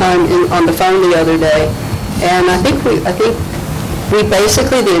a long time on the phone the other day, and I think we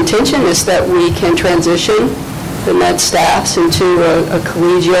basically, the intention is that we can transition the med staffs into a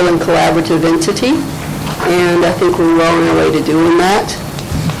collegial and collaborative entity, and I think we're well on our way to doing that.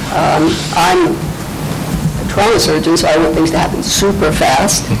 I'm a trauma surgeon, so I want things to happen super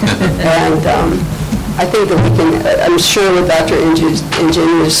fast, and I think that we can, I'm sure with Dr.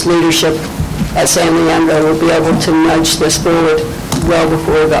 Ingenu's leadership at San Leandro, we'll be able to nudge this forward well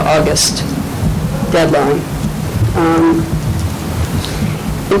before the August deadline.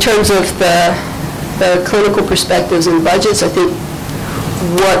 In terms of the clinical perspectives and budgets, I think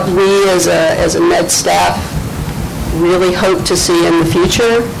what we as a med staff really hope to see in the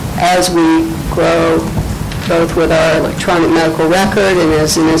future as we grow both with our electronic medical record and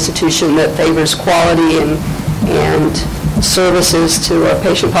as an institution that favors quality and services to our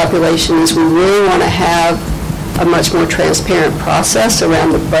patient population, is we really want to have a much more transparent process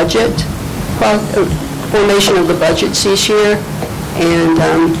around the budget, formation of the budgets each year.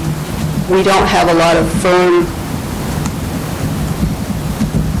 And we don't have a lot of firm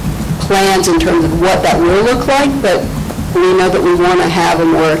plans in terms of what that will look like, but we know that we want to have a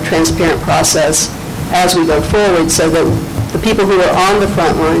more transparent process as we go forward, so that the people who are on the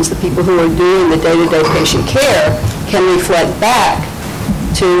front lines, the people who are doing the day-to-day patient care, can reflect back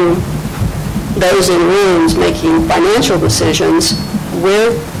to those in rooms making financial decisions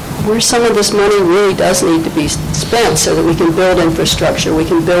where some of this money really does need to be spent, so that we can build infrastructure, we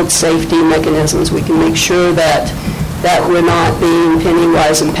can build safety mechanisms, we can make sure that we're not being penny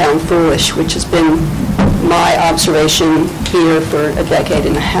wise and pound foolish, which has been my observation here for a decade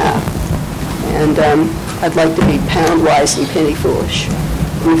and a half. And I'd like to be pound wise and penny foolish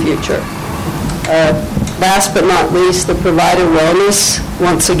in the future. Last but not least, the provider wellness,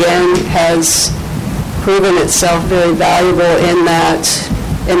 once again, has proven itself very valuable in that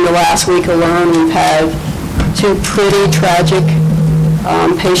in the last week alone, we've had 2 pretty tragic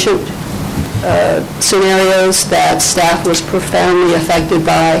patient scenarios that staff was profoundly affected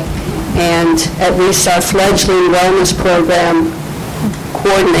by, and at least our fledgling wellness program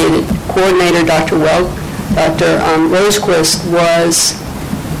coordinator, Dr. Rosequist, was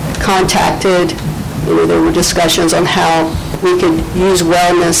contacted. There were discussions on how we could use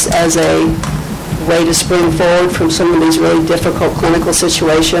wellness as a way to spring forward from some of these really difficult clinical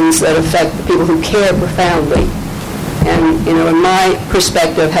situations that affect the people who care profoundly. And, in my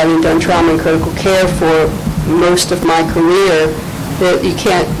perspective, having done trauma and critical care for most of my career, that you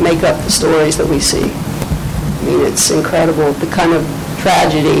can't make up the stories that we see. I mean, it's incredible, the kind of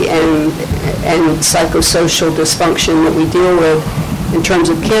tragedy and psychosocial dysfunction that we deal with in terms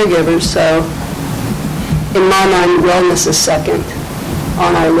of caregivers. So, in my mind, wellness is second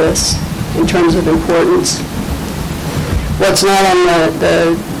on our list. in terms of importance. What's not on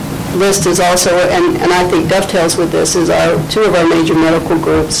the list is also, and I think dovetails with this, is two of our major medical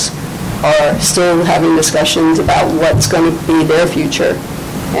groups are still having discussions about what's going to be their future.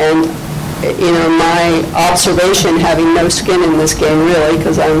 And, my observation, having no skin in this game really,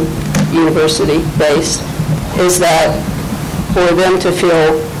 because I'm university-based, is that for them to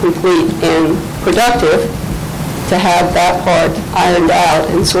feel complete and productive, to have that part ironed out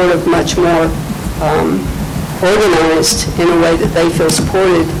and sort of much more organized in a way that they feel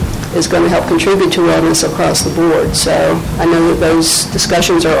supported is going to help contribute to wellness across the board. So I know that those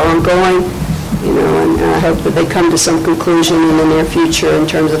discussions are ongoing, and I hope that they come to some conclusion in the near future in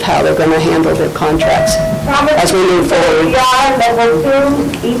terms of how they're going to handle their contracts as we move forward. Level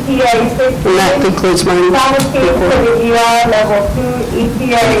 2, EPA 16. And that concludes my report. Level 2,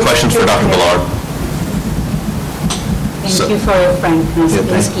 EPA. Any questions for Dr. Ballard? Thank you for your frankness. Yeah,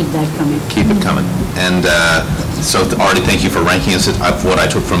 Please keep that coming. Keep it coming. And so Artie, thank you for ranking us. What I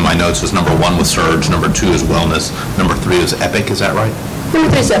took from my notes was number 1 was Surge, number 2 is Wellness, number 3 is Epic, is that right? Number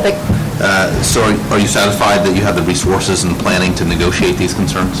 3 is Epic. So are you satisfied that you have the resources and planning to negotiate these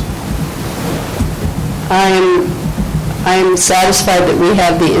concerns? I am satisfied that we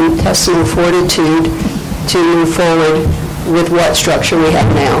have the intestinal fortitude to move forward with what structure we have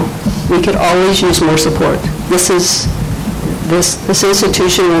now. We could always use more support. This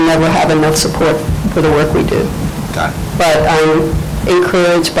institution will never have enough support for the work we do. Got it. But I'm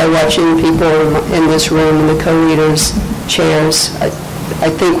encouraged by watching people in this room and the co-leaders, chairs. I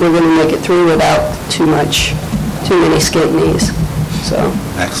think we're going to make it through without too many skint knees. So.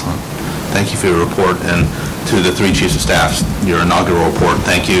 Excellent. Thank you for your report, and to the 3 chiefs of staff, your inaugural report,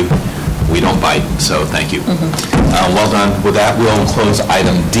 thank you. We don't bite, so thank you. Well done. With that, we'll close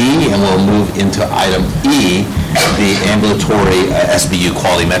item D, and we'll move into item E, the ambulatory SBU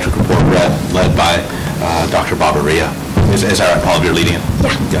quality metric report led by Dr. Barbaria. Is that right, Paul, you're leading it?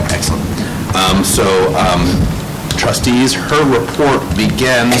 Yeah. Excellent. Trustees, her report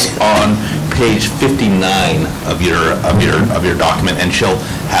begins on page 59 of your document, and she'll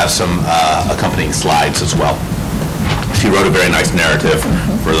have some accompanying slides as well. She wrote a very nice narrative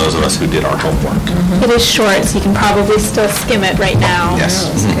for those of us who did our homework. It is short, so you can probably still skim it right now. Yes.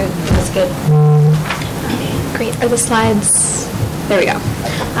 That's good. Great. Are the slides? There we go.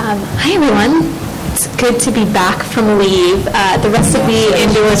 Hi, everyone. It's good to be back from leave. The rest of the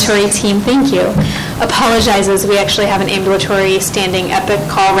ambulatory team, thank you, apologizes. We actually have an ambulatory standing Epic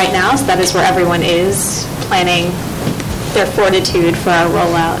call right now, so that is where everyone is planning their fortitude for our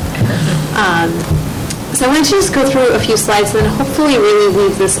rollout. So I wanted to just go through a few slides and then hopefully really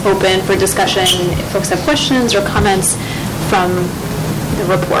leave this open for discussion if folks have questions or comments from the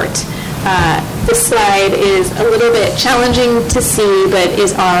report. This slide is a little bit challenging to see, but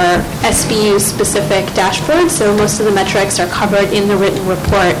is our SBU-specific dashboard. So most of the metrics are covered in the written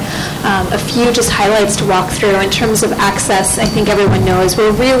report. A few just highlights to walk through. In terms of access, I think everyone knows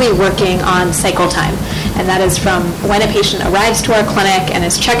we're really working on cycle time. And that is from when a patient arrives to our clinic and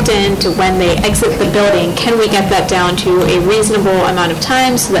is checked in to when they exit the building. Can we get that down to a reasonable amount of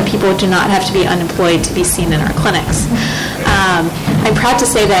time so that people do not have to be unemployed to be seen in our clinics? I'm proud to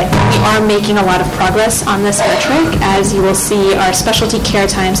say that we are making a lot of progress on this metric. As you will see, our specialty care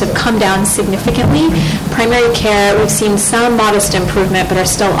times have come down significantly. Primary care, we've seen some modest improvement, but are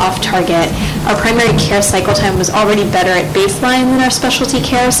still off target. Our primary care cycle time was already better at baseline than our specialty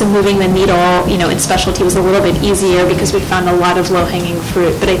care, so moving the needle, in specialty was a little bit easier because we found a lot of low-hanging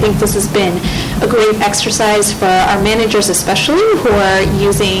fruit. But I think this has been a great exercise for our managers, especially who are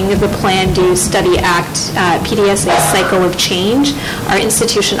using the Plan, Do, Study, Act, PDSA cycle of change. Our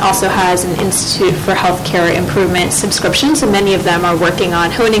institution also has an Institute for Healthcare Improvement subscription, so many of them are working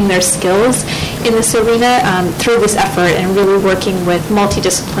on honing their skills in this arena through this effort and really working with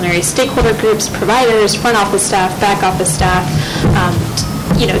multidisciplinary stakeholder groups, providers, front office staff, back office staff.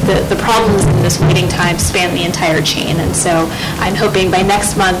 The problems in this waiting time span the entire chain, and so I'm hoping by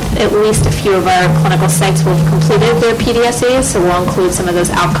next month at least a few of our clinical sites will have completed their PDSAs, so we'll include some of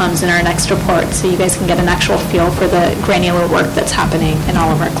those outcomes in our next report so you guys can get an actual feel for the granular work that's happening in all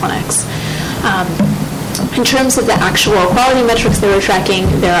of our clinics. In terms of the actual quality metrics that we're tracking,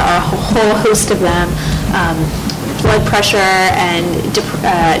 there are a whole host of them. Blood pressure and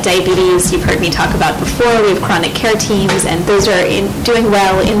diabetes, you've heard me talk about before. We have chronic care teams, and those are doing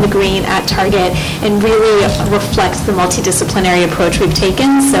well in the green at target and really reflects the multidisciplinary approach we've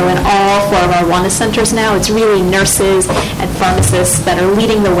taken. So in all 4 of our wellness centers now, it's really nurses and pharmacists that are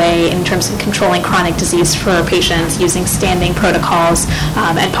leading the way in terms of controlling chronic disease for our patients using standing protocols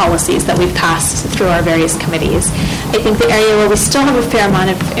and policies that we've passed through our various committees. I think the area where we still have a fair amount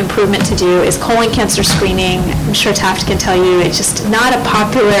of improvement to do is colon cancer screening. I'm sure Taft can tell you it's just not a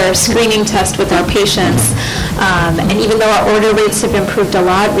popular screening test with our patients. And even though our order rates have improved a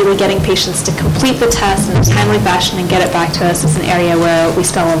lot, really getting patients to complete the test in a timely fashion and get it back to us is an area where we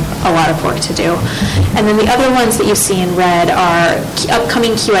still have a lot of work to do. And then the other ones that you see in red are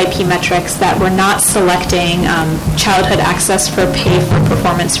upcoming QIP metrics that we're not selecting childhood access for pay for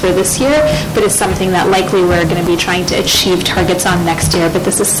performance for this year, but it's something that likely we're going to be trying to achieve targets on next year. But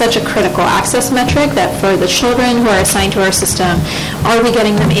this is such a critical access metric that for the children who are assigned to our system, are we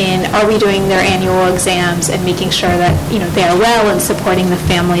getting them in? Are we doing their annual exams and making sure that they are well and supporting the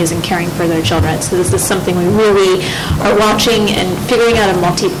families and caring for their children? So this is something we really are watching and figuring out a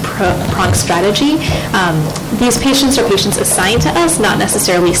multi-pronged strategy. These patients are patients assigned to us, not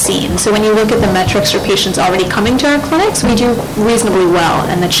necessarily seen. So when you look at the metrics for patients already coming to our clinics, we do reasonably well.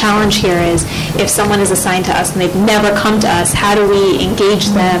 And the challenge here is if someone is assigned to us and they've never come to us, how do we engage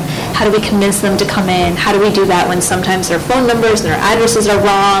them? How do we convince them to come in? How do we do that when sometimes their phone numbers and their addresses are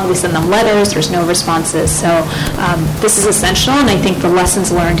wrong? We send them letters, there's no responses. So this is essential, and I think the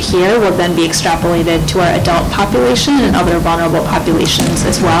lessons learned here will then be extrapolated to our adult population and other vulnerable populations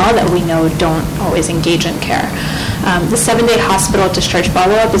as well that we know don't always engage in care. The 7-day hospital discharge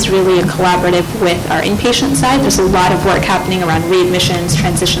follow-up is really a collaborative with our inpatient side. There's a lot of work happening around readmissions,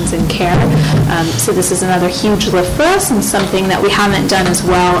 transitions, and care. So this is another huge lift for us and something that we haven't done as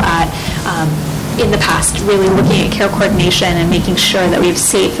well at in the past, really looking at care coordination and making sure that we have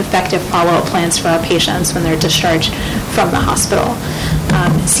safe, effective follow-up plans for our patients when they're discharged from the hospital.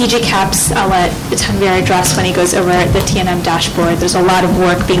 CG CAPS, I'll let Tanvir address when he goes over the TNM dashboard. There's a lot of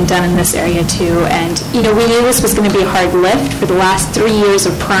work being done in this area too, and we knew this was going to be a hard lift. For the last 3 years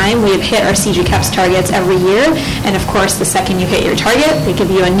of Prime, we have hit our CG CAPS targets every year, and of course, the second you hit your target, they give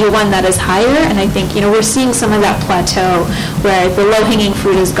you a new one that is higher, and I think, we're seeing some of that plateau where the low-hanging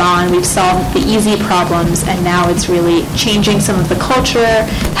fruit is gone. We've solved the easy problems, and now it's really changing some of the culture,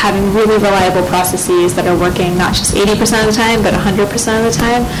 having really reliable processes that are working not just 80% of the time, but 100% of the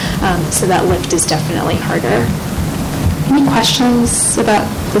time. So that lift is definitely harder. Any questions about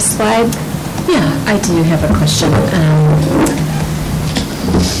this slide? Yeah, I do have a question.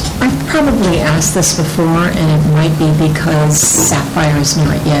 I've probably asked this before, and it might be because Sapphire is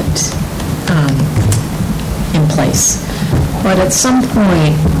not yet in place. But at some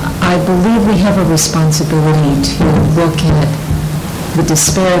point, I believe we have a responsibility to look at the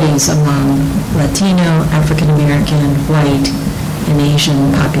disparities among Latino, African American, white, and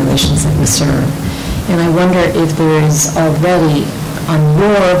Asian populations that we serve. And I wonder if there is already on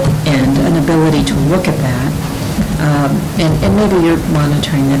your end an ability to look at that. And maybe you're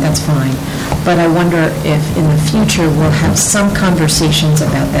monitoring that, that's fine. But I wonder if in the future we'll have some conversations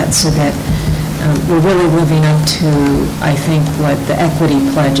about that so that we're really living up to, I think, what the equity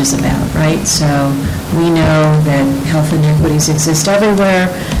pledge is about, right? So we know that health inequities exist everywhere.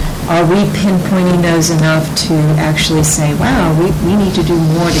 Are we pinpointing those enough to actually say, wow, we need to do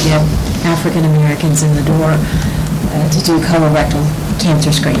more to get African Americans in the door to do colorectal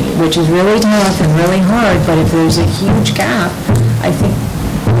cancer screening, which is really tough and really hard, but if there's a huge gap, I think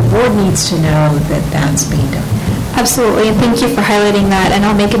the board needs to know that that's being done. Absolutely, and thank you for highlighting that. And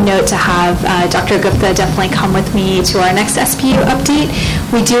I'll make a note to have Dr. Gupta definitely come with me to our next SPU update.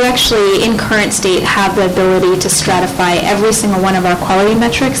 We do actually, in current state, have the ability to stratify every single one of our quality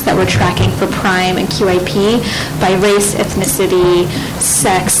metrics that we're tracking for Prime and QIP by race, ethnicity,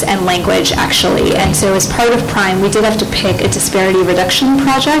 sex, and language, actually. And so as part of Prime, we did have to pick a disparity reduction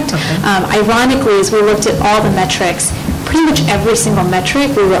project. Ironically, as we looked at all the metrics, pretty much every single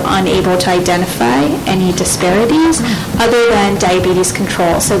metric, we were unable to identify any disparities other than diabetes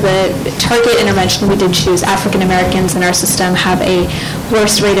control. So the target intervention we did choose, African Americans in our system have a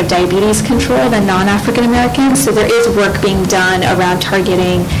worse rate of diabetes control than non-African Americans. So there is work being done around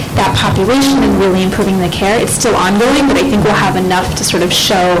targeting that population and really improving the care. It's still ongoing, but I think we'll have enough to sort of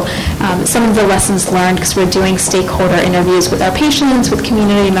show some of the lessons learned because we're doing stakeholder interviews with our patients, with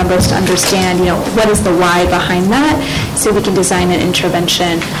community members to understand, what is the why behind that, so we can design an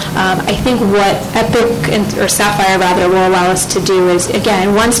intervention. I think what EPIC, or Sapphire rather, will allow us to do is,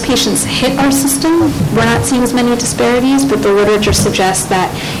 again, once patients hit our system, we're not seeing as many disparities, but the literature suggests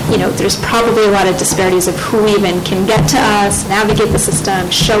that, there's probably a lot of disparities of who even can get to us, navigate the system,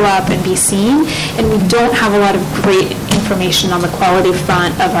 show up, and be seen. And we don't have a lot of great information on the quality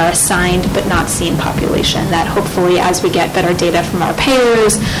front of our assigned but not seen population that hopefully as we get better data from our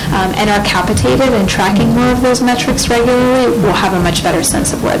payers and are capitated and tracking more of those metrics regularly, we'll have a much better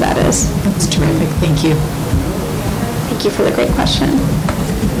sense of where that is. That's terrific. Thank you. Thank you for the great question.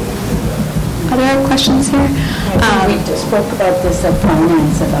 other questions here? We spoke about this at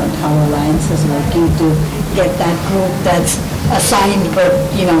finance, about how Alliance is working to get that group that's assigned, but,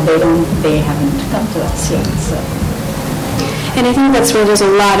 they haven't come to us yet, so. And I think that's where there's a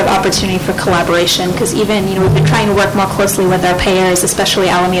lot of opportunity for collaboration, because even, we've been trying to work more closely with our payers, especially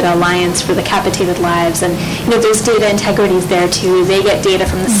Alameda Alliance for the capitated lives, and, there's data integrities there too. They get data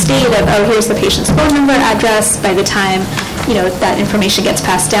from the state of, here's the patient's phone number, address. By the time, that information gets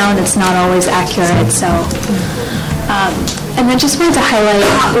passed down, it's not always accurate, so. And then just wanted to highlight,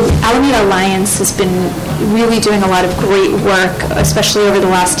 Alameda Alliance has been really doing a lot of great work, especially over the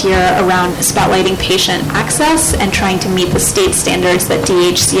last year, around spotlighting patient access and trying to meet the state standards that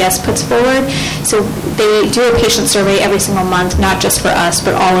DHCS puts forward. So they do a patient survey every single month, not just for us,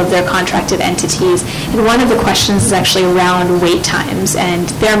 but all of their contracted entities. And one of the questions is actually around wait times. And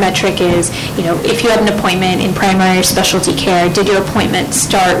their metric is, if you had an appointment in primary or specialty care, did your appointment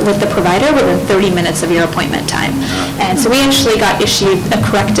start with the provider within 30 minutes of your appointment time? And so we actually got issued a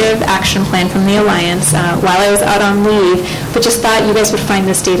corrective action plan from the Alliance while I was out on leave, but just thought you guys would find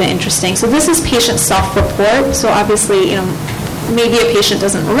this data interesting. So this is patient self-report. So obviously, maybe a patient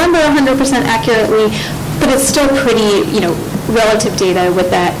doesn't remember 100% accurately, but it's still pretty, relative data with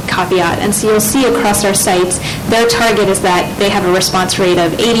that caveat. And so you'll see across our sites, their target is that they have a response rate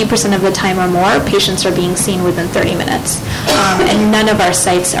of 80% of the time or more, patients are being seen within 30 minutes. And none of our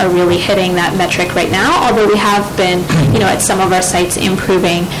sites are really hitting that metric right now, although we have been, at some of our sites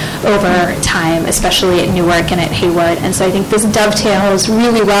improving over time, especially at Newark and at Hayward. And so I think this dovetails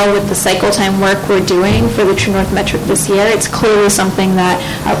really well with the cycle time work we're doing for the True North metric this year. It's clearly something that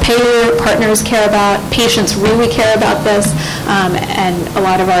our payer partners care about, patients really care about this, and a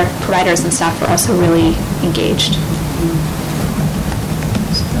lot of our providers and staff are also really engaged.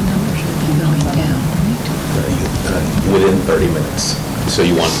 So the number should be going down, right? Within 30 minutes. So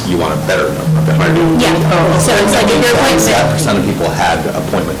you want a better number. Yeah. So it's like if your appointment. 75% of people had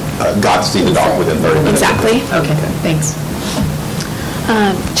got to see the doc within 30 minutes. Exactly. Okay, thanks.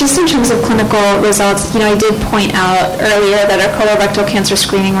 Just in terms of clinical results, I did point out earlier that our colorectal cancer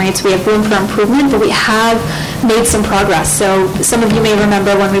screening rates, we have room for improvement, but we have made some progress. So some of you may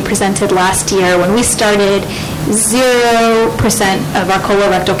remember when we presented last year, when we started, 0% of our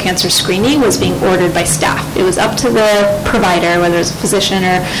colorectal cancer screening was being ordered by staff. It was up to the provider, whether it's a physician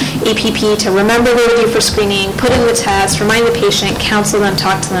or APP, to remember what they do for screening, put in the test, remind the patient, counsel them,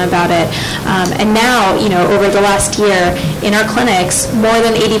 talk to them about it. And now, over the last year, in our clinics, more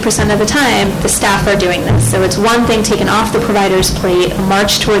than 80% of the time, the staff are doing this. So it's one thing taken off the provider's plate, a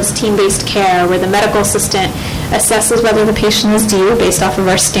march towards team-based care, where the medical assistant assesses whether the patient is due based off of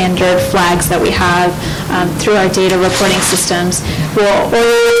our standard flags that we have through our data reporting systems. We'll order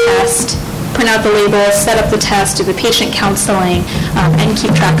the test, print out the label, set up the test, do the patient counseling, and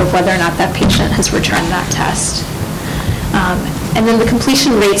keep track of whether or not that patient has returned that test. And then the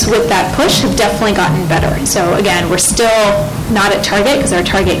completion rates with that push have definitely gotten better. So again, we're still not at target because our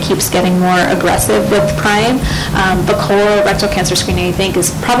target keeps getting more aggressive with Prime. But colorectal cancer screening, I think,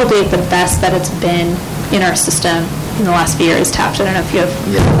 is probably the best that it's been in our system in the last few years. Taft, I don't know if you have...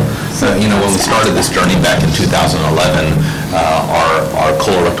 Yeah. So, when we started this journey back in 2011, our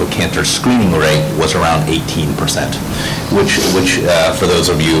colorectal cancer screening rate was around 18%, which for those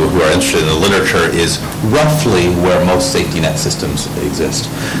of you who are interested in the literature, is roughly where most safety net systems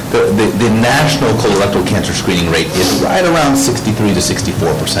exist. The national colorectal cancer screening rate is right around 63 to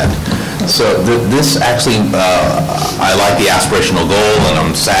 64%. So this actually, I like the aspirational goal, and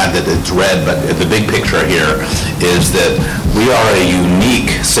I'm sad that it's red, but the big picture here is that we are a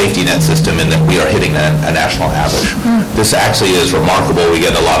unique safety net system in that we are hitting a national average. This actually is remarkable. We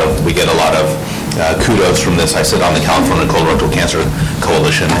get a lot of kudos from this. I sit on the California Colorectal Cancer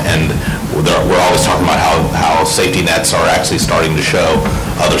Coalition, and we're always talking about how safety nets are actually starting to show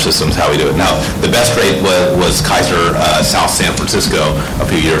other systems how we do it. Now, the best rate was Kaiser South San Francisco a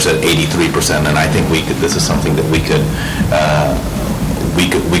few years at 83%, and I think this is something that we could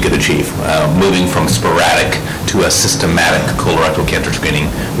achieve, moving from sporadic to a systematic colorectal cancer screening,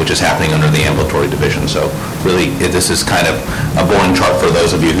 which is happening under the ambulatory division. So really, this is kind of a boring chart for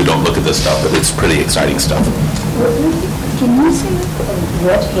those of you who don't look at this stuff, but it's pretty exciting stuff. Can you say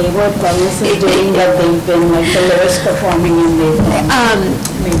what Hayward Wellness is doing that they've been the lowest performing and they've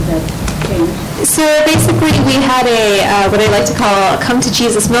made that change? So basically, we had what I like to call a come to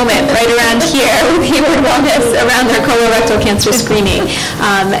Jesus moment right around here with Hayward Wellness around their colorectal cancer screening.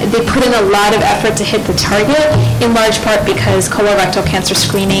 They put in a lot of effort to hit the target, in large part because colorectal cancer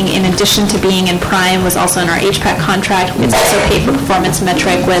screening, in addition to being in Prime, was also in our HPAC contract. It's also a pay-for-performance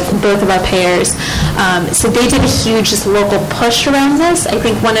metric with both of our payers. So they did a huge just local push around this. I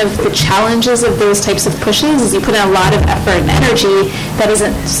think one of the challenges of those types of pushes is you put in a lot of effort and energy that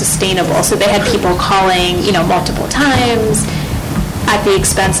isn't sustainable. So they had people calling, multiple times at the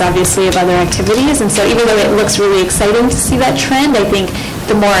expense, obviously, of other activities. And so even though it looks really exciting to see that trend, I think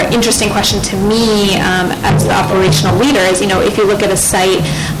the more interesting question to me as the operational leader is, if you look at a site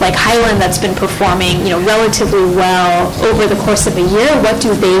like Highland that's been performing, relatively well over the course of a year, what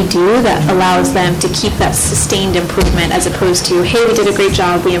do they do that allows them to keep that sustained improvement as opposed to, hey, we did a great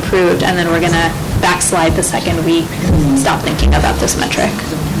job, we improved, and then we're going to backslide the second we stop thinking about this metric.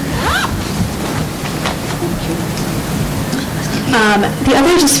 The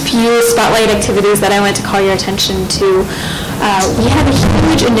other just few spotlight activities that I wanted to call your attention to, we have a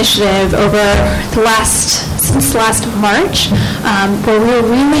huge initiative since last March, where we're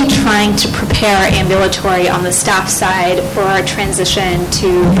really trying to prepare ambulatory on the staff side for our transition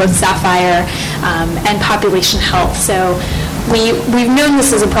to both Sapphire and population health. So we've known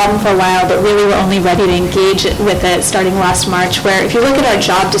this is a problem for a while, but really we're only ready to engage with it starting last March, where if you look at our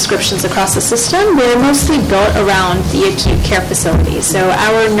job descriptions across the system, they're mostly built around the acute care facilities. So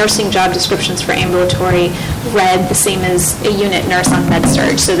our nursing job descriptions for ambulatory read the same as a unit nurse on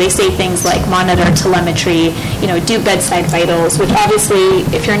med-surg. So they say things like monitor telemetry, do bedside vitals, which obviously,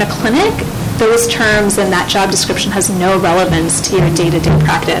 if you're in a clinic, those terms and that job description has no relevance to your day-to-day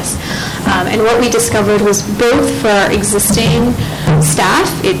practice. And what we discovered was both for existing staff,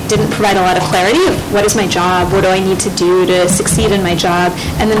 it didn't provide a lot of clarity of what is my job, what do I need to do to succeed in my job,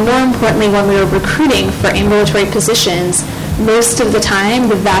 and then more importantly, when we were recruiting for ambulatory positions, most of the time,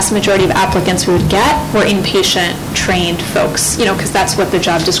 the vast majority of applicants we would get were inpatient-trained folks, because that's what the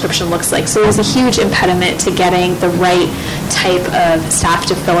job description looks like. So it was a huge impediment to getting the right type of staff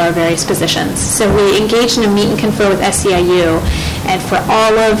to fill our various positions. So we engaged in a meet and confer with SEIU, and for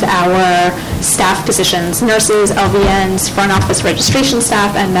all of our staff positions, nurses, LVNs, front office registration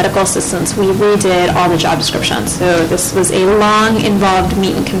staff, and medical assistants, we redid all the job descriptions. So this was a long, involved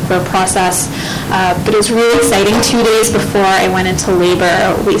meet and confer process, but it was really exciting. 2 days before I went into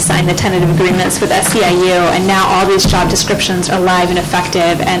labor, we signed the tentative agreements with SEIU, and now all these job descriptions are live and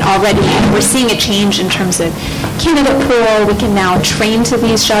effective, and already we're seeing a change in terms of candidate pool. We can now train to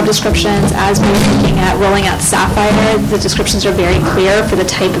these job descriptions. As we're looking at rolling out Sapphire, the descriptions are very clear for the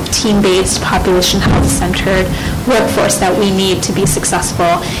type of team-based, population health-centered workforce that we need to be successful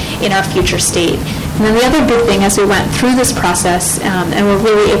in our future state. And then the other big thing as we went through this process, and we're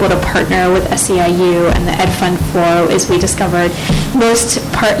really able to partner with SEIU and the Ed Fund 4, is we discovered most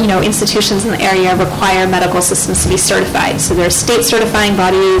institutions in the area require medical assistants to be certified. So there are state certifying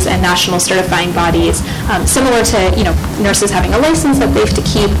bodies and national certifying bodies, similar to nurses having a license that they have to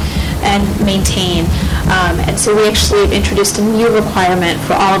keep and maintain. And so we actually have introduced a new requirement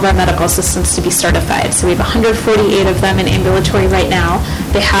for all of our medical assistants to be certified. So we have 148 of them in ambulatory right now.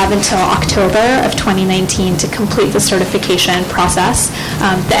 They have until October of 2019 to complete the certification process.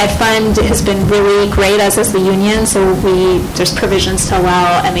 The Ed Fund has been really great, as is the union, so there's provisions to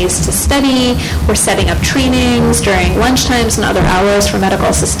allow MAs to study. We're setting up trainings during lunchtimes and other hours for medical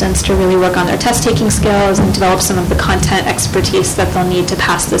assistants to really work on their test-taking skills and develop some of the content expertise that they'll need to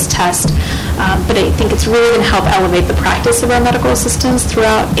pass this test. But I think it's really going to help elevate the practice of our medical assistants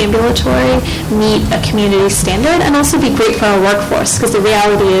throughout ambulatory, meet a community standard, and also be great for our workforce, because the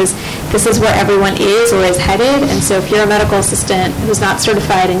reality is this is where everyone is or is headed, and so if you're a medical assistant who's not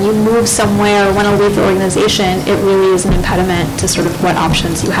certified and you move somewhere or want to leave the organization, it really is an impediment to sort of what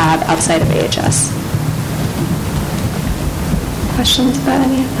options you have outside of AHS. Questions about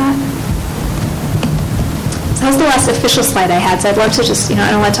any of that? That was the last official slide I had, so I'd love to just, I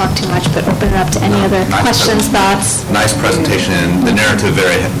don't want to talk too much, but open it up to any other questions, thoughts. Nice presentation, and the narrative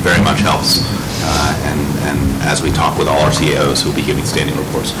very, very much helps. And as we talk with all our CAOs who will be giving standing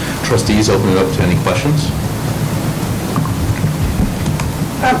reports. Trustees, open it up to any questions?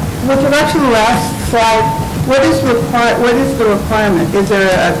 With regard to the last slide, what is the requirement? Is there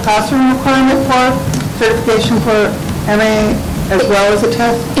a classroom requirement for certification for MA as well as a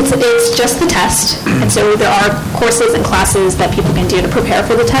test? It's just the test, and so there are courses and classes that people can do to prepare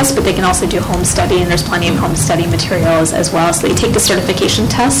for the test, but they can also do home study, and there's plenty of home study materials as well. So they take the certification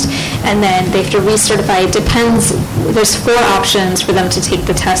test, and then they have to recertify. It depends. There's 4 options for them to take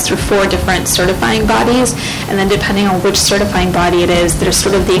the test through 4 different certifying bodies, and then depending on which certifying body it is, there's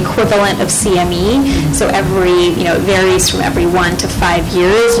sort of the equivalent of CME. So it varies from every 1 to 5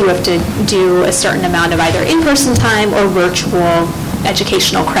 years. You have to do a certain amount of either in-person time or virtual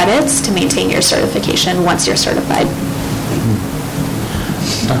educational credits to maintain your certification once you're certified.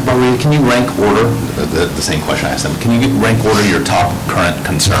 Dr. Maria, can you rank order, the same question I asked them, can you rank order your top current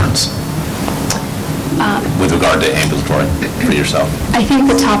concerns with regard to ambulatory for yourself? I think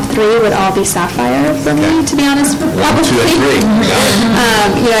the top 3 would all be Sapphire for me, to be honest. 1, 2, and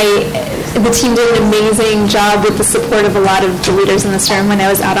 3. The team did an amazing job with the support of a lot of the leaders in this room when I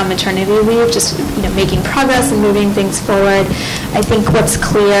was out on maternity leave, just making progress and moving things forward. I think what's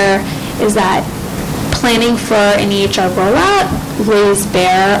clear is that planning for an EHR rollout lays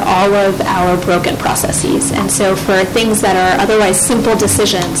bare all of our broken processes. And so for things that are otherwise simple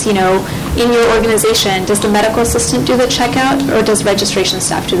decisions, in your organization, does the medical assistant do the checkout or does registration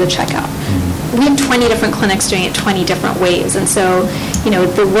staff do the checkout? We have 20 different clinics doing it 20 different ways. And so,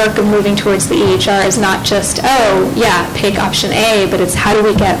 the work of moving towards the EHR is not just, pick option A, but it's how do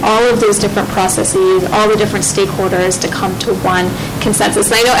we get all of those different processes, all the different stakeholders to come to one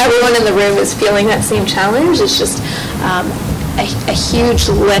consensus. And I know everyone in the room is feeling that same challenge. It's just a huge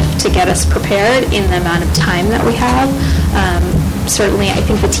lift to get us prepared in the amount of time that we have. Certainly, I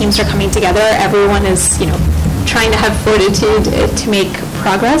think the teams are coming together. Everyone is, trying to have fortitude to make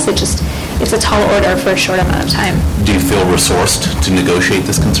progress. It's a tall order for a short amount of time. Do you feel resourced to negotiate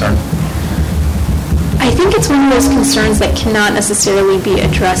this concern? I think it's one of those concerns that cannot necessarily be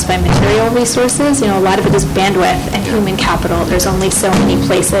addressed by material resources. A lot of it is bandwidth and human capital. There's only so many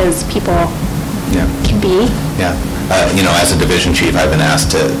places people can be. Yeah. As a division chief, I've been asked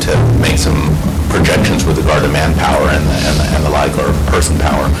to make some projections with regard to manpower and the like, or person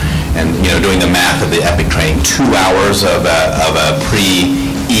power. And, doing the math of the EPIC training, 2 hours of a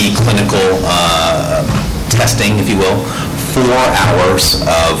pre-clinical testing, if you will, 4 hours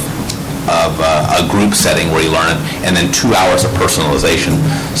of a group setting where you learn it, and then 2 hours of personalization.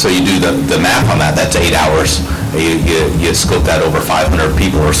 So you do the math on that, that's 8 hours. You scope that over 500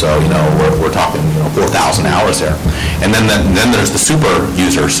 people or so, we're talking 4,000 hours there. And then there's the super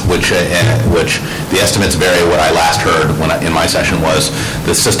users, which the estimates vary. What I last heard in my session was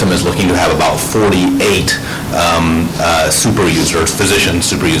the system is looking to have about 48 super users, physician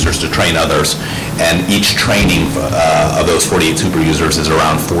super users, to train others, and each training of those 48 super users is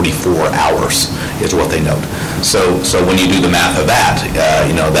around 44 hours is what they note. So when you do the math of that,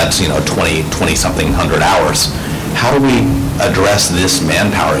 that's 20-something hundred hours. How do we address this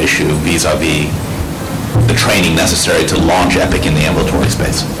manpower issue vis-a-vis the training necessary to launch EPIC in the ambulatory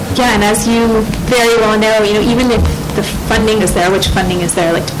space? Yeah, and as you very well know, even if the funding is there, which funding is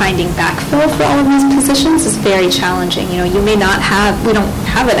there, like finding backfill for all of these positions is very challenging. We don't have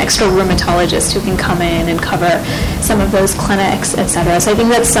an extra rheumatologist who can come in and cover some of those clinics, et cetera. So I think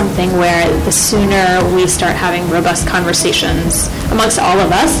that's something where the sooner we start having robust conversations amongst all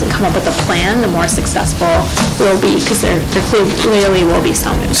of us and come up with a plan, the more successful we'll be, because there clearly will be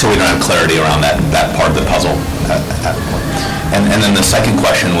some. So we don't have clarity around that part of the puzzle at the point. And then the second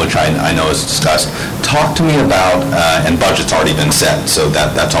question, which I know is discussed, talk to me about, and budget's already been set, so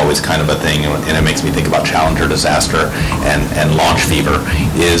that's always kind of a thing, and it makes me think about Challenger disaster and launch fever.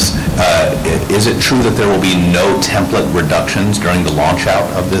 Is it true that there will be no template reductions during the launch out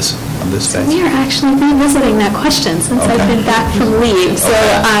of this phase? We are actually revisiting that question since I've been back from leave. So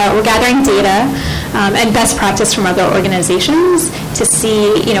we're gathering data and best practice from other organizations to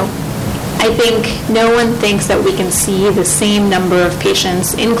see, I think no one thinks that we can see the same number of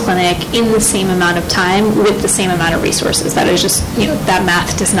patients in clinic in the same amount of time with the same amount of resources. That is just, that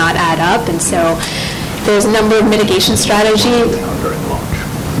math does not add up. And so there's a number of mitigation strategies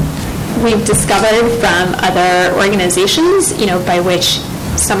we've discovered from other organizations, by which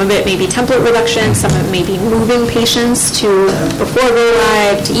some of it may be template reduction, some of it may be moving patients to before go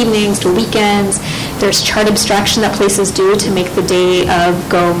live, to evenings, to weekends. There's chart abstraction that places do to make the day of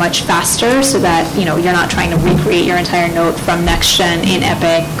go much faster so that, you're not trying to recreate your entire note from NextGen in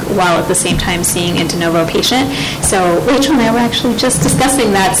EPIC while at the same time seeing a de novo patient. So Rachel and I were actually just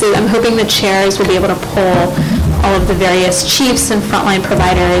discussing that. So I'm hoping the chairs will be able to pull all of the various chiefs and frontline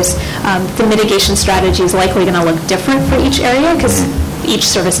providers. The mitigation strategy is likely going to look different for each area because each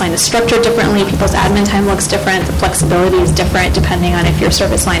service line is structured differently, people's admin time looks different, the flexibility is different depending on if your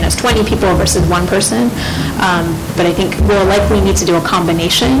service line has 20 people versus one person. But I think we'll likely need to do a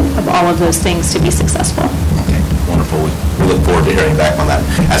combination of all of those things to be successful. Okay, wonderful. We look forward to hearing back on that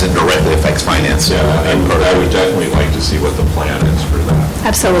as it directly affects finance. Yeah, I would definitely like to see what the plan is for that.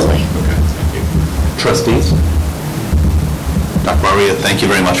 Absolutely. Okay, thank you. Trustees? Dr. Maria, thank you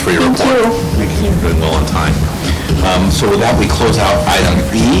very much for your report. Thank you. You're doing well on time. So with that, we close out item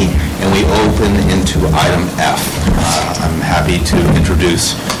B, and we open into item F. I'm happy to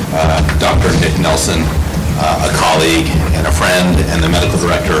introduce Dr. Nick Nelson, a colleague and a friend, and the medical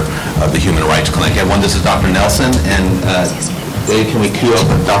director of the Human Rights Clinic. Everyone, this is Dr. Nelson, and Dave, can we cue up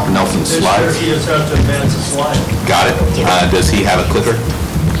Dr. Nelson's slide? He just has to advance a slide. Got it. Does he have a clicker?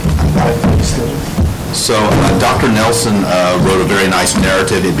 So Dr. Nelson wrote a very nice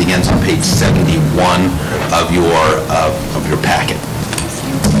narrative. It begins on page 71 of your packet.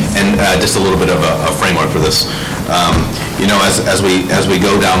 And just a little bit of a framework for this. As we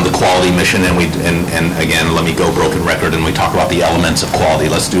go down the quality mission, and again, let me go broken record, and we talk about the elements of quality.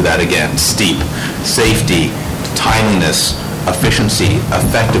 Let's do that again. STEEP, safety, timeliness, efficiency,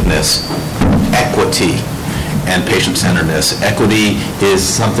 effectiveness, equity, and patient-centeredness. Equity is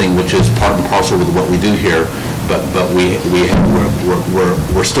something which is part and parcel with what we do here, but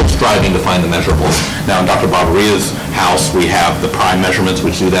we're still striving to find the measurables. Now, in Dr. Barbaria's house, we have the prime measurements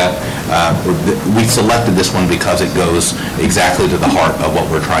which do that. We selected this one because it goes exactly to the heart of what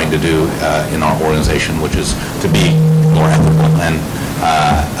we're trying to do in our organization, which is to be more ethical. And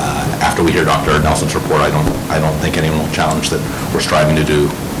after we hear Dr. Nelson's report, I don't think anyone will challenge that we're striving to do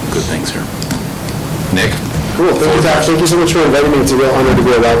good things here. Nick. Cool. Thank you, Zach. Thank you so much for inviting me. It's a real honor to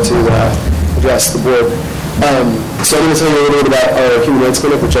be allowed to address the board. So I'm going to tell you a little bit about our Human Rights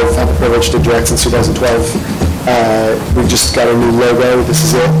Clinic, which I've had the privilege to direct since 2012. We just got a new logo. This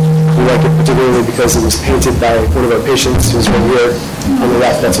is it. We like it particularly because it was painted by one of our patients who's right here on the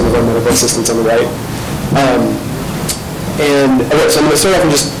left. That's one of our medical assistants on the right. So I'm going to start off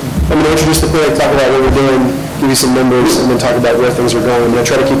and I'm going to introduce the clinic, talk about what we're doing, give you some numbers, and then talk about where things are going. I'm going to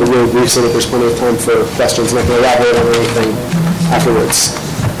try to keep it really brief so that there's plenty of time for questions, and I can elaborate on anything afterwards.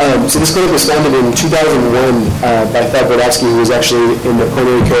 So this clinic was founded in 2001 by Thad Brodowski, who was actually in the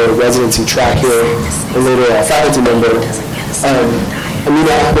primary care residency track here, and later a faculty member.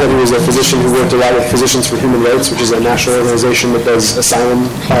 Amina Ahmed, who was a physician who worked a lot with Physicians for Human Rights, which is a national organization that does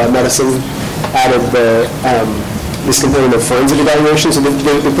asylum medicine, added this component of forensic evaluation. So the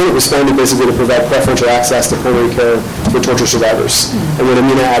clinic was founded basically to provide preferential access to primary care for torture survivors. And what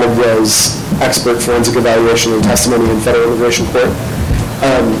Amina added was expert forensic evaluation and testimony in federal immigration court.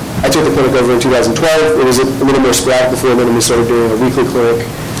 I took the clinic over in 2012. It was a little more sporadic before, and then we started doing a weekly clinic.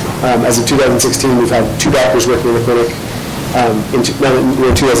 As of 2016, we've had 2 doctors working in the clinic. In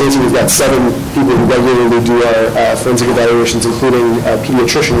 2018, we've got 7 people who regularly do our forensic evaluations, including a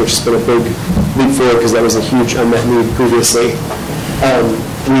pediatrician, which has been a big leap forward because that was a huge unmet need previously.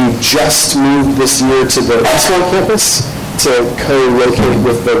 We just moved this year to the Eastlawn campus to co-locate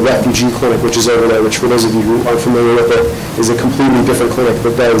with the refugee clinic, which is over there, which for those of you who aren't familiar with it, is a completely different clinic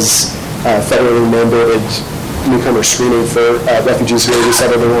that does federally mandated newcomer screening for refugees who are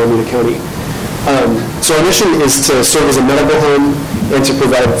resettled in Alameda County. So our mission is to serve as a medical home and to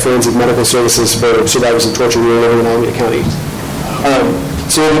provide forensic medical services for survivors of torture who are living in Alameda County.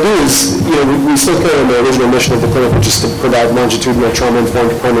 So what we do is, we still carry on the original mission of the clinic, which is to provide longitudinal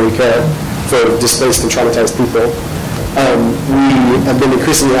trauma-informed primary care for displaced and traumatized people. We have been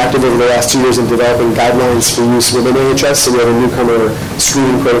increasingly active over the last 2 years in developing guidelines for use within AHS. So we have a newcomer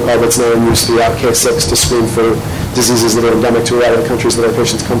screening protocol that's now in use throughout K6 to screen for diseases that are endemic to a lot of the countries that our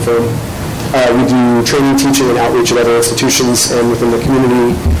patients come from. We do training, teaching, and outreach at other institutions and within the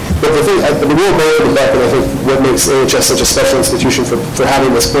community. But the real bang of the buck, and I think what makes AHS such a special institution for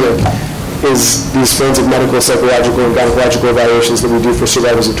having this clinic, is these forensic medical, psychological, and gynecological evaluations that we do for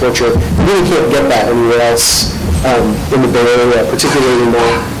survivors of torture. You really can't get that anywhere else in the Bay Area, particularly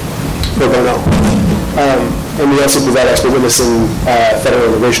not pro bono. And we also provide expert witness in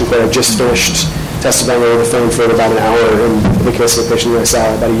federal immigration court. I just finished testifying over the phone for about an hour in the case of a patient that I saw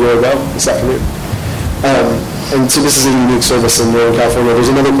about a year ago this afternoon. And so this is a unique service in Northern California.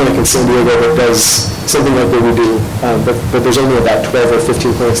 There's another clinic in San Diego that does something like what we do, but there's only about 12 or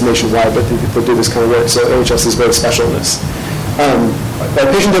 15 clinics nationwide that do this kind of work, so AHS is very special in this. Our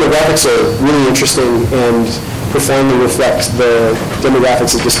patient demographics are really interesting and profoundly reflect the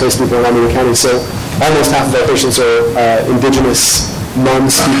demographics of displaced people in Alameda County. So almost half of our patients are indigenous,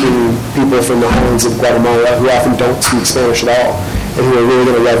 non-speaking people from the highlands of Guatemala who often don't speak Spanish at all. and who are really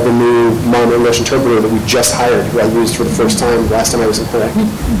going to love the new mom English interpreter that we just hired, who I used for the first time last time I was in clinic.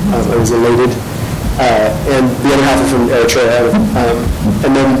 I was elated. And the other half are from Eritrea.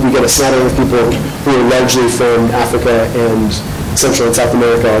 And then we get a smattering of people who are largely from Africa and Central and South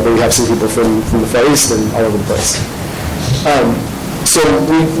America, although we have some people from the Far East and all over the place. So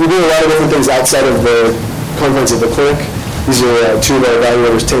we do a lot of different things outside of the confines of the clinic. These are two of our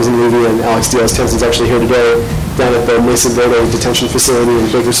evaluators, Tamsin Levy and Alex Diaz. Tamsin's actually here today down at the Mesa Verde Detention Facility in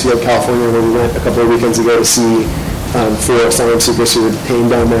Bakersfield, California, where we went a couple of weekends ago to see 4 asylum seekers who were detained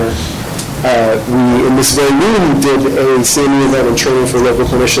down there. We, in this very room, did a CME event and training for local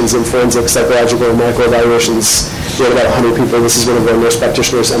clinicians in forensic, psychological, and medical evaluations. We had about 100 people. This is one of our nurse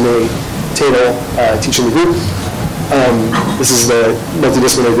practitioners, Emily Tatel, teaching the group. This is the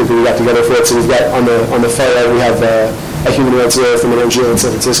multidisciplinary group that we got together for it. So we've got on the far right, we have a human rights lawyer from an NGO in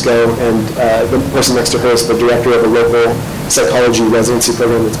San Francisco, and the person next to her is the director of a local psychology residency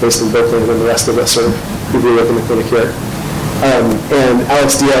program that's based in Berkeley, and then the rest of us are people who work in the clinic here. And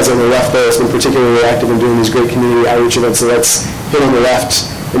Alex Diaz on the left there has been particularly active in doing these great community outreach events. So that's him on the left.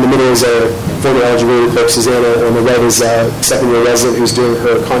 In the middle is our former eligibility clerk, Susanna, and on the right is a second-year resident who's doing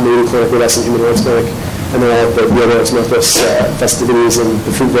her continuity clinic with us in Human Rights Clinic. And then all of the Via Los Muertos festivities and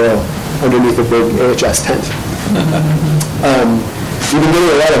the fruit bowl underneath the big AHS tent. We've been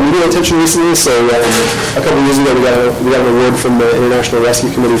getting a lot of media attention recently, so a couple of years ago we got an award from the International Rescue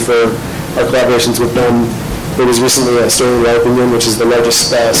Committee for our collaborations with them. There was recently a story in La Opinion, which is the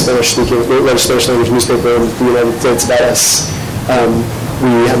largest Spanish language newspaper in the United States, about us.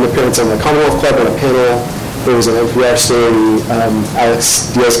 We had an appearance on the Commonwealth Club on a panel. There was an NPR story.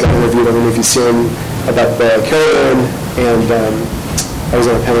 Alex Diaz got interviewed, I don't know if you've seen, about the caravan, and I was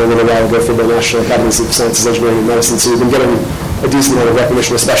on a panel a little while ago for the National Academies of Sciences, Engineering, and Medicine, so we've been getting a decent amount of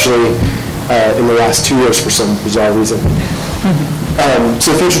recognition, especially in the last 2 years for some bizarre reason.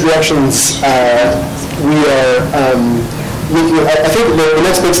 So future directions, we are looking at, I think the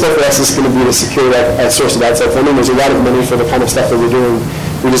next big step for us is going to be to secure a source of outside funding. There's a lot of money for the kind of stuff that we're doing.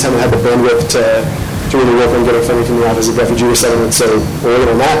 We just haven't had the bandwidth to really work on getting funding from the Office of Refugee Resettlement, so we're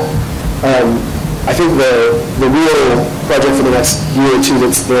working on that. I think the real project for the next year or two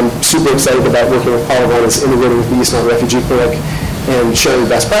that I'm super excited about working with Paul on is integrating with the East Mountain Refugee Clinic and sharing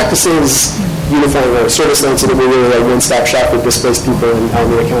best practices, unifying our service lines so that we're really like one-stop shop with displaced people in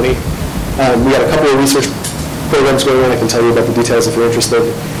Alameda County. We got a couple of research programs going on. I can tell you about the details if you're interested.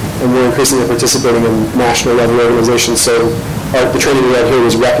 And we're increasingly participating in national level organizations. So the training we had here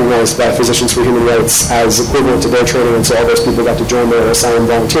was recognized by Physicians for Human Rights as equivalent to their training, and so all those people got to join their asylum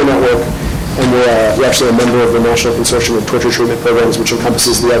volunteer network. And we're actually a member of the National Consortium of Torture Treatment Programs, which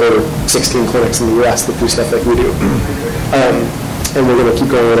encompasses the other 16 clinics in the U.S. that do stuff like we do. And we're going to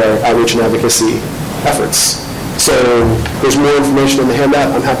keep going with our outreach and advocacy efforts. So there's more information in the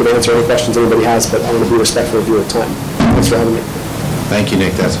handout. I'm happy to answer any questions anybody has, but I want to be respectful of your time. Thanks for having me. Thank you,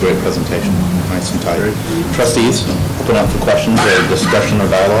 Nick. That's a great presentation. Nice and tight. Trustees, open up for questions or discussion or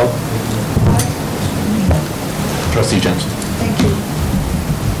dialogue. Trustee Jensen. Thank you.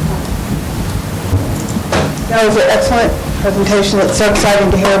 That was an excellent presentation. It's so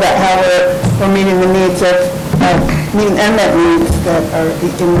exciting to hear about how we're meeting the needs of, meeting unmet needs that are,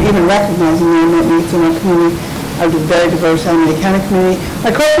 even recognizing the unmet needs in our community, of the very diverse Alameda County community.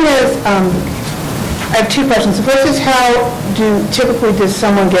 My question is, I have 2 questions. The first is typically does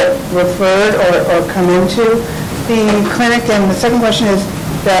someone get referred or come into the clinic? And the second question is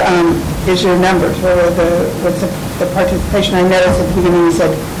your numbers, what's the participation? I noticed at the beginning you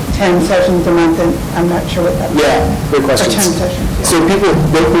said 10 sessions a month, and I'm not sure what that means. Yeah, good questions. 10 sessions. Yeah. So the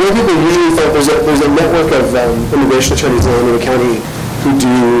way people usually think, there's a network of immigration attorneys in Alameda County who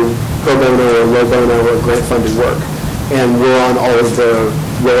do pro bono or low bono or grant-funded work. And we're on all of the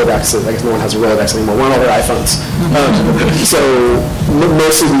Rolodexes. I guess no one has a Rolodex anymore. We're on all their iPhones. So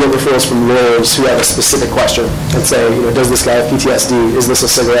mostly we get referrals from lawyers who have a specific question and say, does this guy have PTSD? Is this a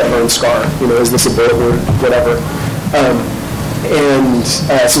cigarette burn scar? Is this a bullet wound? Whatever.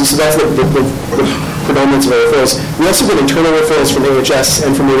 So that's the predominance of our referrals. We also get internal referrals from AHS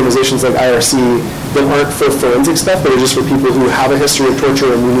and from organizations like IRC that aren't for forensic stuff, but are just for people who have a history of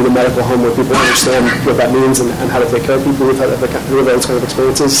torture and we need a medical home where people understand what that means and how to take care of people who have those kind of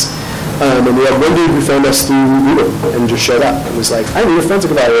experiences. And we had one dude who found us through Google and just showed up and was like, I need a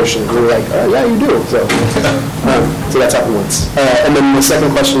forensic evaluation. And we were like, yeah, you do. So that's happened once. And then the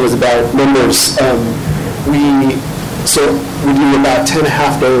second question was about numbers. We do about 10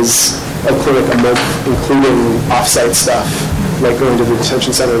 half-days of clinic a month, including off-site stuff, like going to the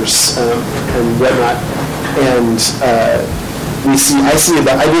detention centers and whatnot. And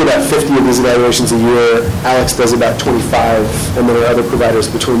I do about 50 of these evaluations a year. Alex does about 25, and then our other providers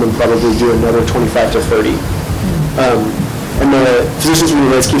between them probably do another 25 to 30. And the Physicians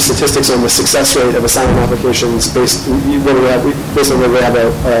Union keep statistics on the success rate of asylum applications based on whether they have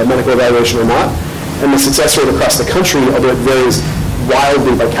a medical evaluation or not. And the success rate across the country, although it varies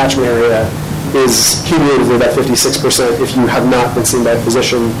wildly by catchment area, is cumulatively about 56% if you have not been seen by a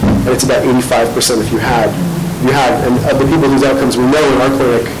physician, and it's about 85% if you have. And of the people whose outcomes we know in our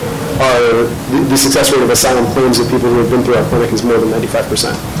clinic are, the success rate of asylum claims of people who have been through our clinic is more than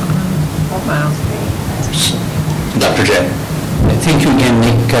 95%. Wow. Dr. J. Thank you again,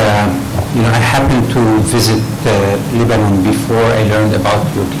 Nick. I happened to visit Lebanon before I learned about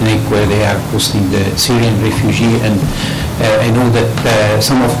your clinic where they are hosting the Syrian refugee, and I know that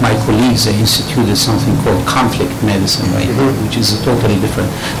some of my colleagues instituted something called conflict medicine, right, which is totally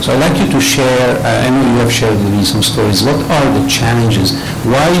different. So I'd like you to share, I know you have shared with me some stories. What are the challenges?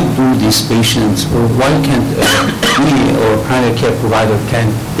 Why do these patients, or why can't we or primary care provider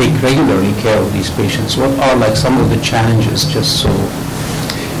can take regularly care of these patients? What are like some of the challenges, just so?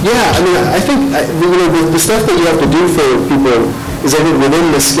 Yeah, I think the stuff that you have to do for people is, I think,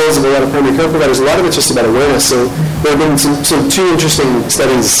 within the skills of a lot of primary care providers, a lot of it's just about awareness. So there have been two interesting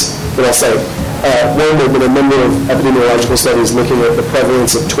studies that I'll say. One, there have been a number of epidemiological studies looking at the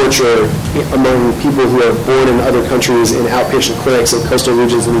prevalence of torture among people who are born in other countries in outpatient clinics in coastal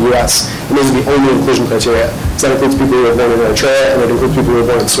regions in the U.S. And those are the only inclusion criteria. So that includes people who are born in Eritrea, and that includes people who are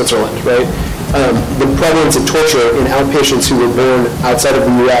born in Switzerland, right? The prevalence of torture in outpatients who were born outside of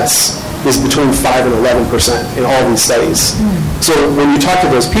the U.S. is between 5 and 11% in all these studies. So when you talk to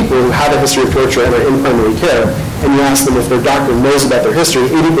those people who have a history of torture and are in primary care, and you ask them if their doctor knows about their history,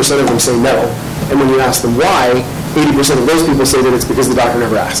 80% of them say no. And when you ask them why, 80% of those people say that it's because the doctor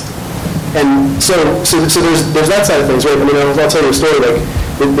never asked. And so there's that side of things, right? I'll tell you a story that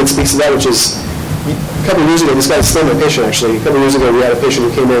speaks to that, which is a couple of years ago, this guy's still my patient actually. A couple of years ago, we had a patient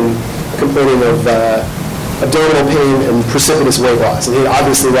who came in complaining of abdominal pain and precipitous weight loss. And he had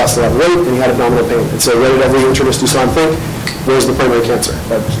obviously lost a lot of weight, and he had abdominal pain. And so what did every internist do saw him think? Where's the primary cancer?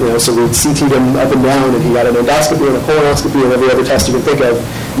 So we CT'd him up and down, and he got an endoscopy and a colonoscopy and every other test you can think of.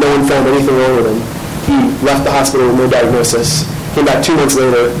 No one found anything wrong with him. He left the hospital with no diagnosis. Came back 2 months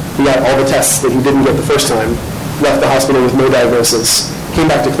later. He got all the tests that he didn't get the first time. Left the hospital with no diagnosis. Came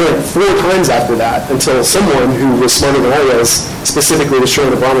back to clinic 4 times after that until someone who was smarter than I was, specifically was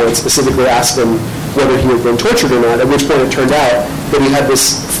showing abdominal, specifically asked him whether he had been tortured or not, at which point it turned out that he had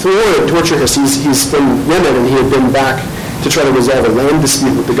this florid torture history. He's from Yemen, and he had been back to try to resolve a land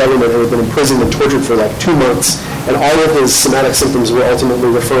dispute with the government, and had been imprisoned and tortured for like 2 months. And all of his somatic symptoms were ultimately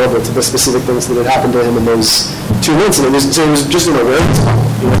referable to the specific things that had happened to him in those 2 months. And it was just an awareness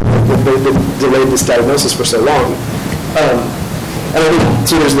problem. They delayed this diagnosis for so long. And I think,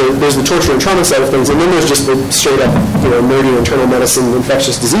 so there's the torture and trauma side of things, and then there's just the straight up, nerdy internal medicine,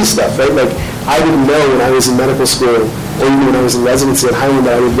 infectious disease stuff, right? Like, I didn't know when I was in medical school, or even when I was in residency at Highland,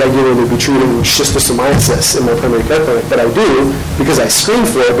 that I would regularly be treating schistosomiasis in my primary care clinic, but I do because I screen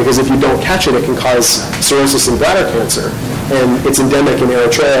for it, because if you don't catch it, it can cause cirrhosis and bladder cancer, and it's endemic in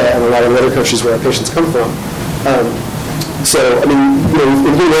Eritrea and a lot of other countries where our patients come from. So, in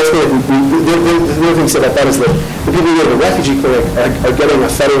doing that, the other thing said about that is that the people who go to the refugee clinic are getting a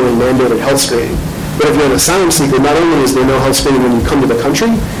federally mandated health screening. But if you're an asylum seeker, not only is there no health screening when you come to the country,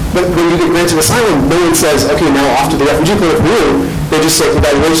 but when you get granted asylum, no one says, okay, now off to the refugee clinic for you. They just say,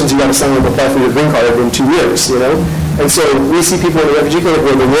 congratulations, you got asylum, apply for your green card in 2 years, And so we see people in the refugee clinic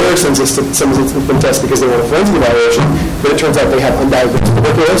where the lawyer sends them tests because they want a forensic evaluation, but it turns out they have undiagnosed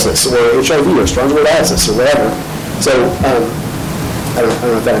tuberculosis or HIV or strongyloidiasis or whatever. So, I don't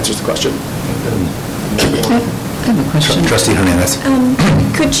know if that answers the question. I have a question. Trustee Hernandez.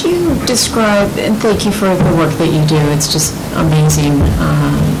 Could you describe, and thank you for the work that you do, it's just amazing,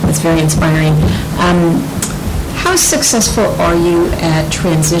 it's very inspiring. How successful are you at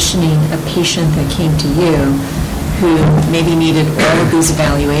transitioning a patient that came to you who maybe needed all of these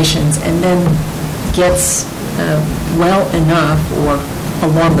evaluations and then gets well enough or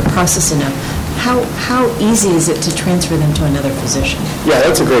along the process enough? How easy is it to transfer them to another physician? Yeah,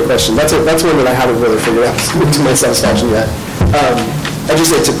 that's a great question. That's one that I haven't really figured out to my satisfaction yet. I just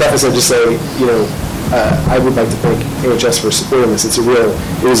say, to preface, I just say, I would like to thank AHS for supporting this.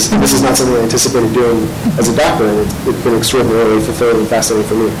 This is not something I anticipated doing as a doctor, and it's been extraordinarily fulfilling and fascinating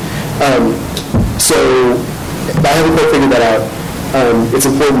for me. So I haven't quite figured that out. It's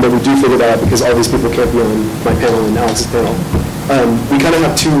important that we do figure that out because all these people can't be on my panel and Alex's panel. We kind of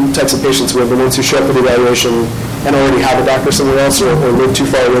have 2 types of patients. We have the ones who show up for the evaluation and already have a doctor somewhere else or live too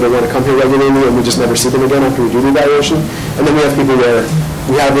far away to want to come here regularly, and we just never see them again after we do the evaluation. And then we have people where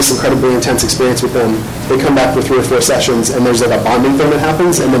we have this incredibly intense experience with them. They come back for 3 or 4 sessions, and there's like a bonding thing that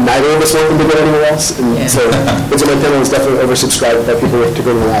happens, and then neither of us want them to go anywhere else. And so my panel is definitely oversubscribed by people with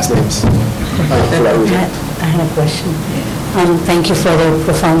particular last names for that reason. I have a question. Thank you for the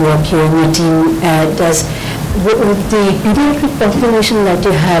profound work you and your team does. With the pediatric population that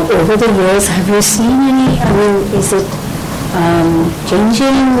you have over the years, have you seen any, is it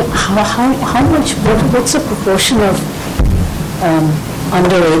changing? How much, what's the proportion of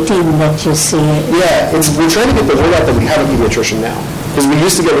under 18 that you see? Yeah, we're trying to get the word out that we have a pediatrician now. Because we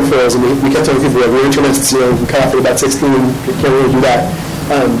used to get referrals, and we kept telling people, like, we're internists, we cut off at about 16, can't really do that.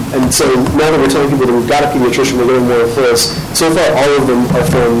 And so now that we're telling people that we've got a pediatrician, we're getting more referrals. So far, all of them are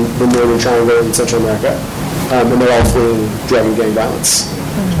from the Northern Triangle in Central America. And they're all fleeing drug and gang violence.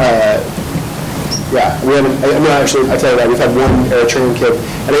 Yeah, we haven't, I'm not actually, I tell you that, we've had one Eritrean kid,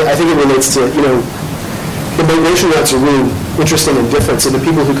 and I think it relates to, the migration routes are really interesting and different. So the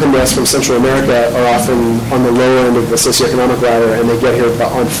people who come to us from Central America are often on the lower end of the socioeconomic ladder, and they get here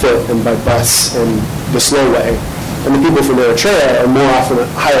on foot and by bus and the slow way. And the people from Eritrea are more often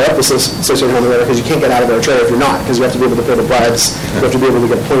higher up the socioeconomic ladder because you can't get out of Eritrea if you're not, because you have to be able to pay the bribes, you have to be able to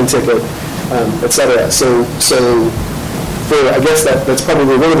get a plane ticket, et cetera. So I guess that's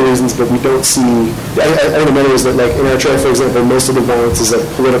probably one of the reasons that we don't see, I think in many ways that, like in Eritrea, for example, most of the violence is like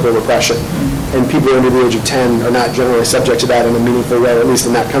political repression. And people under the age of 10 are not generally subject to that in a meaningful way, at least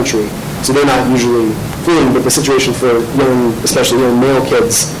in that country. So they're not usually fleeing, but the situation for young, especially young male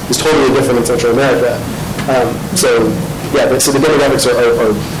kids, is totally different in Central America. So the demographics are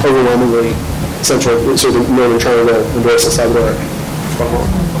overwhelmingly central, sort of the Northern Triangle, Honduras, El Salvador.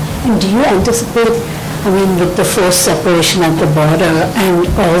 And do you anticipate, with the forced separation at the border and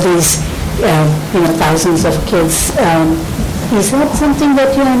all these, thousands of kids, is that something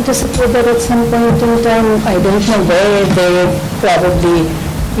that you anticipate that at some point in time, I don't know where they probably,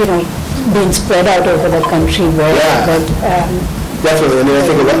 being spread out over the country where, but... Definitely. I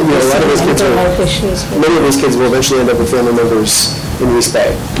think a lot of those kids many of those kids will eventually end up with family members in East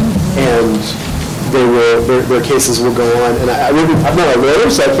Bay. And their cases will go on. And I'm not a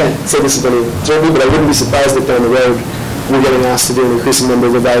lawyer, so I can't say this is any certainty, but I wouldn't be surprised if down the road we're getting asked to do an increasing number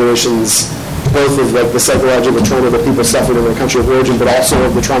of evaluations, both of like the psychological trauma that people suffered in their country of origin, but also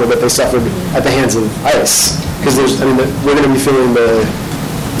of the trauma that they suffered at the hands of ICE. Because we're going to be feeling the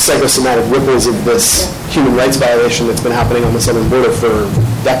psychosomatic ripples of this human rights violation that's been happening on the southern border for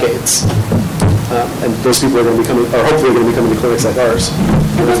decades. And those people are hopefully going to be coming to clinics like ours,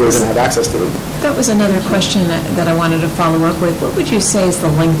 because we're going to have access to them. That was another question that I wanted to follow up with. What would you say is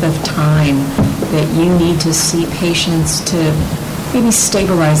the length of time that you need to see patients to maybe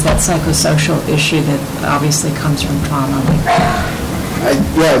stabilize that psychosocial issue that obviously comes from trauma?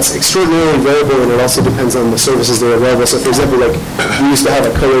 It's extraordinarily variable, and it also depends on the services that are available. So, for example, we used to have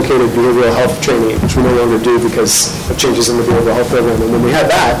a co-located behavioral health training, which we no longer do because of changes in the behavioral health program. And when we had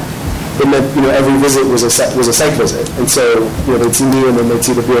that, it meant every visit was a psych visit, and so they'd see me, and then they'd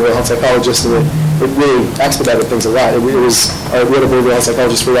see the behavioral health psychologist, and it really expedited things a lot. We had a behavioral health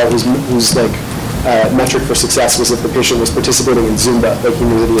psychologist for that whose metric for success was if the patient was participating in Zumba, like he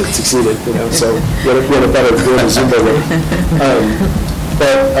knew that he had succeeded. So we had a better Zumba rate.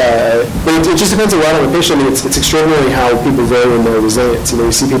 But it just depends a lot on the patient. It's extraordinary how people vary in their resilience.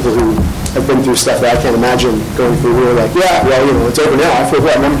 You see people who have been through stuff that I can't imagine going through, who are like, it's over now, I feel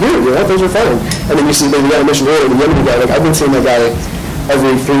well, I'm here, things are fine. And then you see maybe I mentioned earlier, the Yemeni guy, I've been seeing that guy I've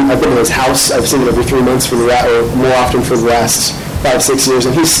been to his house, I've seen him every 3 months or more often for the last 5-6 years,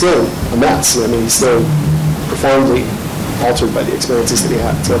 and he's still a mess. He's still profoundly altered by the experiences that he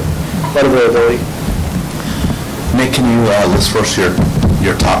had. So, a lot of variability. Nick, can you list for us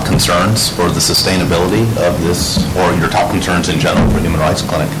your top concerns for the sustainability of this, or your top concerns in general for Human Rights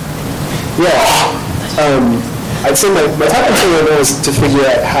Clinic? Yeah. I'd say my top concern right now is to figure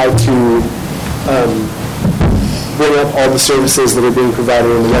out how to bring up all the services that are being provided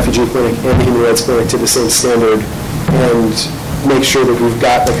in the refugee clinic and the Human Rights Clinic to the same standard, and make sure that we've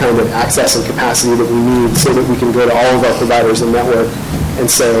got the kind of access and capacity that we need so that we can go to all of our providers and network and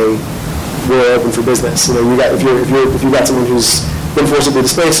say, we're open for business. If you've got someone who's been forcibly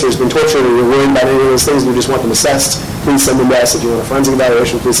displaced or has been tortured, or you're worried about any of those things and you just want them assessed, please send them to us. If you want a forensic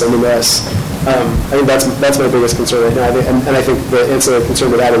evaluation, please send them to us. I think that's my biggest concern right now. And I think the ancillary concern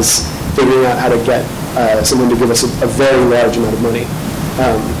to that is figuring out how to get someone to give us a very large amount of money.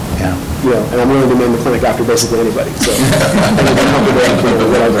 And I'm willing to name the clinic after basically anybody. So,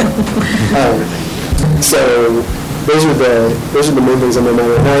 whatever. So those are the main things on my mind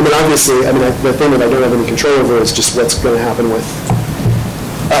right now. I mean, obviously, the thing that I don't have any control over is just what's going to happen with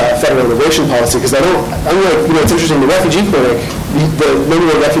federal immigration policy, because it's interesting, the refugee clinic, the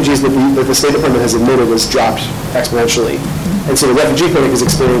number of refugees that the State Department has admitted has dropped exponentially. And so the refugee clinic is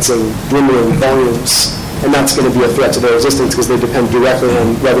experiencing dwindling volumes, and that's going to be a threat to their existence because they depend directly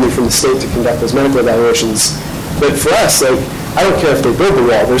on revenue from the state to conduct those medical evaluations. But for us, I don't care if they build the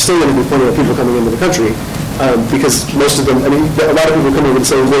wall, there's still going to be plenty of people coming into the country. Because most of them, a lot of people come here and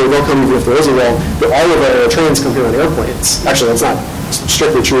say, well, they'll come even if there is a wall, but all of our trains come here on airplanes. Actually, that's not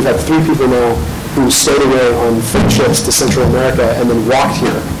strictly true. We've had 3 people now who stowed away on freight ships to Central America and then walked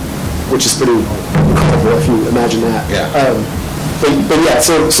here, which is pretty incredible if you imagine that. Yeah. But yeah,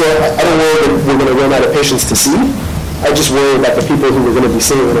 so I don't worry that we're going to run out of patients to see. I just worry about the people who we're going to be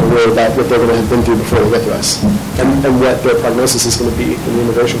seeing, and I worry about what they're going to have been through before they get to us, and what their prognosis is going to be in the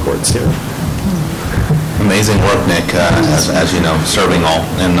immigration courts here. Amazing work, Nick, as you know, serving all,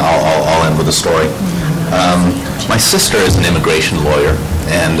 and I'll end with a story. My sister is an immigration lawyer,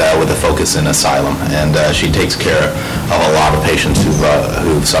 and with a focus in asylum, and she takes care of a lot of patients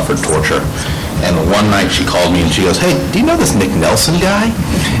who've suffered torture. And one night she called me and she goes, "Hey, do you know this Nick Nelson guy?"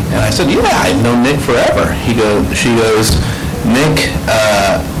 And I said, "Yeah, I've known Nick forever." She goes, "Nick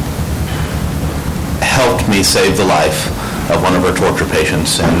helped me save the life of one of her torture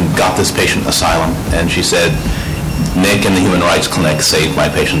patients and got this patient asylum." And she said, "Nick and the Human Rights Clinic saved my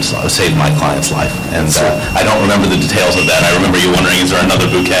client's life." And I don't remember the details of that. I remember you wondering, is there another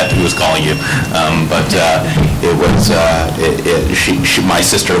Bouquet who was calling you? But it was, my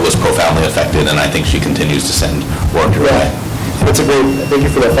sister was profoundly affected, and I think she continues to send work your way. That's a great, thank you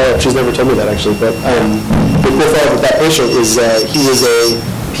for that follow-up. She's never told me that, actually. But the cool follow-up with that patient is he was a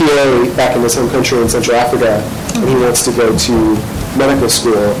PA back in his home country in Central Africa, and he wants to go to medical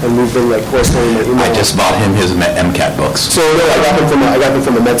school, and we've been corresponding by email. I just bought him his MCAT books. So no, I got them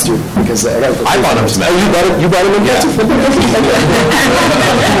from a med student because I got them from. I bought him some. Oh, you bought him in med student?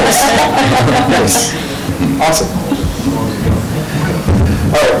 Nice. Awesome.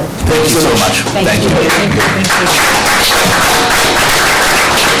 All right. Thank you so much. Thank you.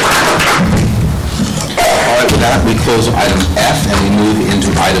 All right, with that, we close item F and we move into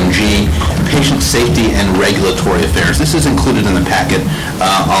item G, patient safety and regulatory affairs. This is included in the packet.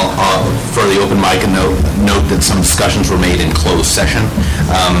 I'll for the open mic, note that some discussions were made in closed session.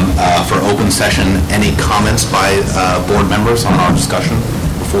 For open session, any comments by board members on our discussion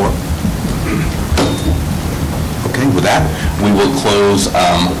before? Okay, with that, we will close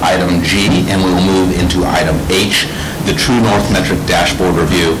item G and we will move into item H, the True North Metric Dashboard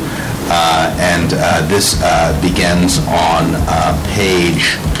Review. This begins on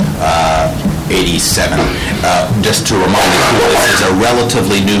page 87. Just to remind you, this is a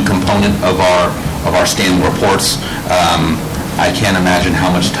relatively new component of our standing reports. I can't imagine how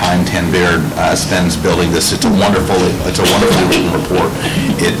much time Tanvir spends building this. It's a wonderfully written report.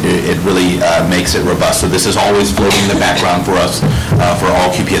 It really makes it robust. So this is always floating in the background for us, for all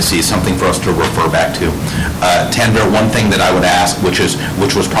QPSCs, something for us to refer back to. Tanvir, one thing that I would ask, which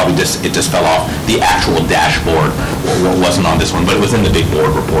was probably it just fell off, the actual dashboard wasn't on this one, but it was in the big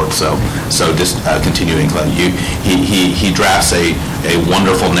board report. So just continuing, he drafts a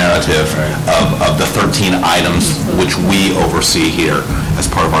wonderful narrative of the 13 items which we oversee here as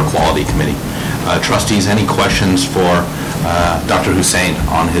part of our quality committee. Trustees, any questions for Dr. Hussain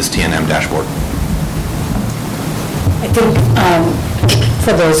on his TNM dashboard? I think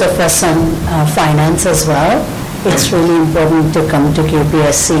for those of us on finance as well, it's really important to come to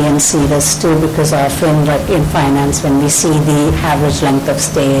QPSC and see this too, because often in finance, when we see the average length of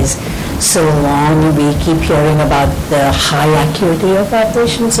stays so long, we keep hearing about the high acuity of our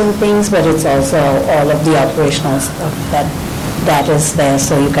patients and things, but it's also all of the operational stuff that is there,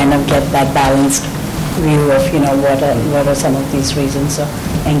 so you kind of get that balanced view of what are some of these reasons. So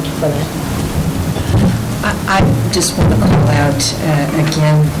thank you for that. I just want to call out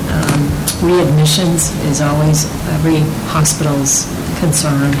again, readmissions is always every hospital's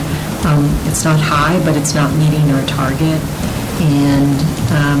concern. It's not high, but it's not meeting our target. And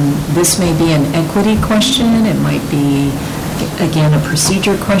this may be an equity question. It might be, again, a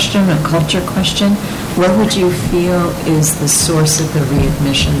procedure question, a culture question. What would you feel is the source of the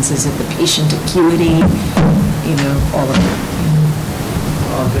readmissions? Is it the patient acuity? All of it.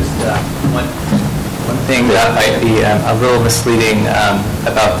 Well, just one thing that might be a little misleading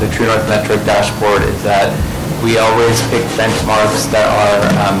about the True North Metric dashboard is that we always pick benchmarks that are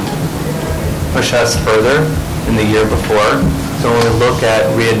push us further than the year before. So when we look at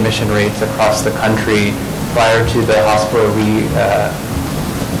readmission rates across the country prior to the hospital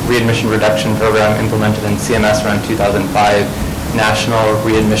readmission reduction program implemented in CMS around 2005. National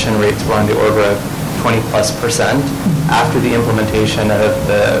readmission rates were on the order of 20+%. After the implementation of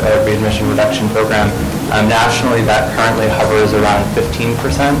the readmission reduction program, nationally that currently hovers around 15%.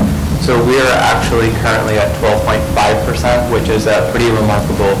 So we are actually currently at 12.5%, which is pretty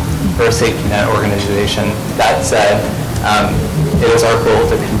remarkable for a safety net organization. That said, it is our goal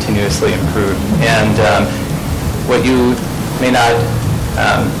to continuously improve. And what you may not,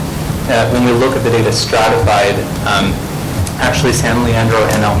 when we look at the data stratified, actually San Leandro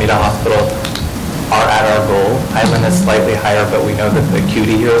and Alameda Hospital are at our goal. Highland is slightly higher, but we know that the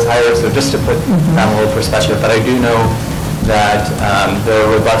acuity here is higher. So just to put that in a little perspective, but I do know that there are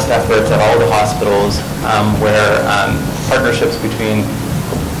robust efforts at all the hospitals where partnerships between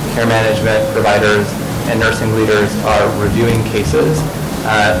care management providers and nursing leaders are reviewing cases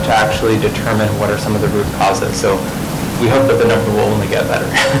to actually determine what are some of the root causes. So we hope that the number will only get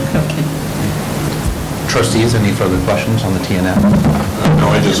better. Trustees, any further questions on the TNM?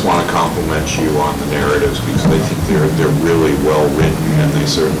 No, I just want to compliment you on the narratives because I think they're really well written and they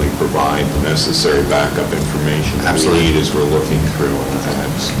certainly provide the necessary backup information that we need as we're looking through. And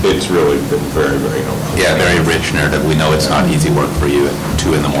it's really been very, very helpful. Yeah, very rich narrative. We know it's not easy work for you at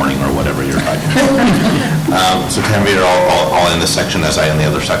 2 in the morning or whatever you're typing. So Tammy, you're all in this section as I in the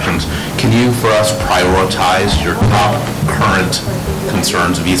other sections. Can you, for us, prioritize your top current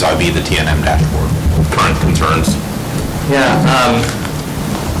concerns vis-a-vis the TNM dashboard? Current concerns? Yeah.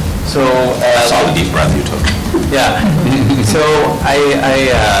 I saw the deep breath you took. Yeah. So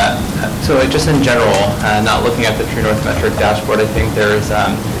so just in general, not looking at the True North metric dashboard, I think there's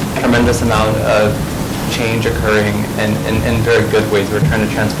a tremendous amount of change occurring in very good ways. We're trying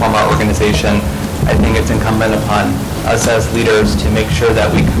to transform our organization. I think it's incumbent upon us as leaders to make sure that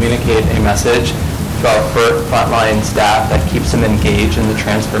we communicate a message to our frontline staff that keeps them engaged in the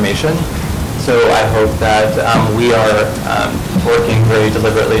transformation. So I hope that we are working very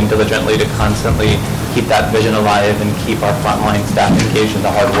deliberately and diligently to constantly keep that vision alive and keep our frontline staff engaged in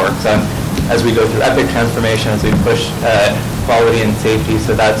the hard work. So as we go through epic transformation, as we push quality and safety,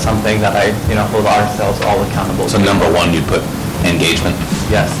 so that's something that I hold ourselves all accountable to. So number 1, you'd put engagement?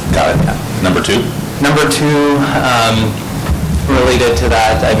 Yes. Got it. Yeah. Number 2? Number 2, related to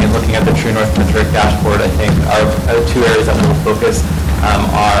that, I mean, looking at the True North metric dashboard, I think our 2 areas that we'll focus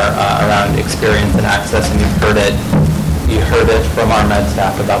are around experience and access, and you've heard it from our med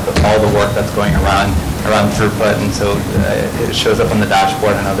staff about all the work that's going around throughput, and so it shows up on the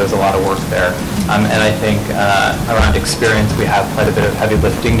dashboard. I know there's a lot of work there, and I think around experience we have quite a bit of heavy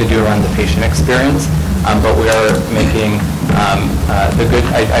lifting to do around the patient experience, but we are making the good.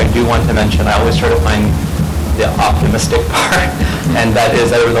 I do want to mention, I always try to find the optimistic part, and that is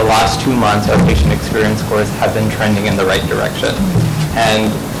that over the last 2 months our patient experience scores have been trending in the right direction.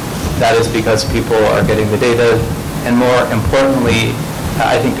 And that is because people are getting the data, and more importantly,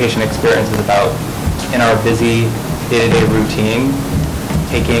 I think patient experience is about, in our busy day-to-day routine,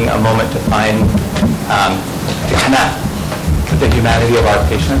 taking a moment to connect with the humanity of our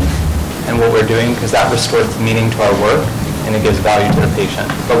patient and what we're doing, because that restores meaning to our work and it gives value to the patient.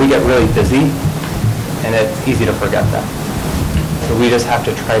 But we get really busy, and it's easy to forget that. So we just have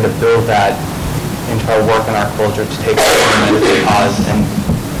to try to build that into our work and our culture, to take a moment to pause and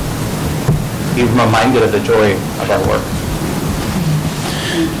be reminded of the joy of our work.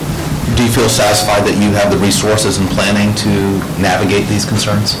 Do you feel satisfied that you have the resources and planning to navigate these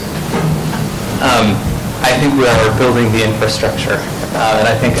concerns? I think we are building the infrastructure, and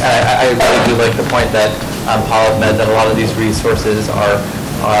I think I really do like the point that Paul had made, that a lot of these resources are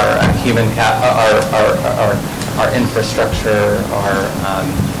human our infrastructure,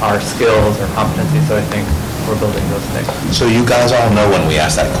 our skills, our competencies. So I think we're building those things. So you guys all know when we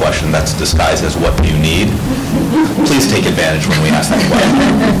ask that question, that's disguised as what do you need? Please take advantage when we ask that question.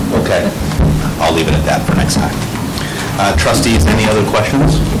 Okay. I'll leave it at that for next time. Trustees, any other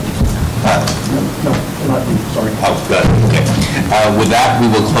questions? No, sorry. Oh, good. Okay. With that, we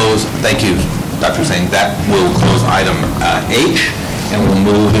will close. Thank you, Dr. Singh. That will close item H. And we'll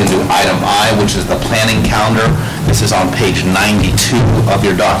move into item I, which is the planning calendar. This is on page 92 of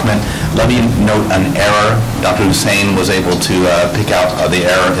your document. Let me note an error. Dr. Hussain was able to pick out the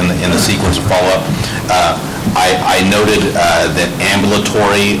error in the sequence of follow-up. I noted that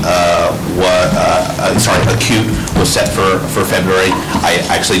ambulatory, acute was set for February. I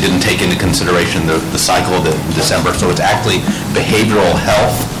actually didn't take into consideration the cycle of December, so it's actually behavioral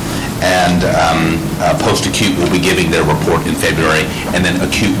health and post-acute will be giving their report in February, and then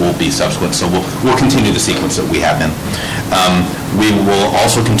acute will be subsequent. So we'll continue the sequence that we have been. We will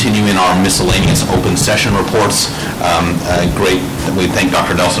also continue in our miscellaneous open session reports. Great, we thank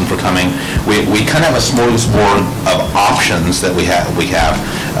Dr. Nelson for coming. We kind of have a smorgasbord of options that we have.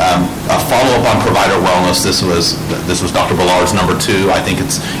 A follow-up on provider wellness. This was Dr. Ballard's number 2. I think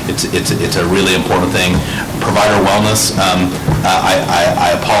it's a really important thing. Provider wellness.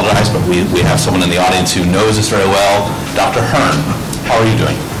 I apologize, but we have someone in the audience who knows this very well. Dr. Hearn, how are you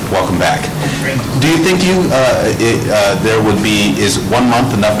doing? Welcome back. Do you think is 1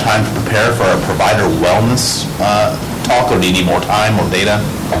 month enough time to prepare for a provider wellness talk, or do you need more time or data?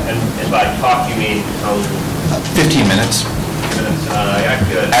 And by talk, you mean 15 minutes.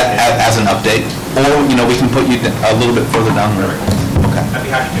 As an update, or we can put you a little bit further down the road. Okay. I'd be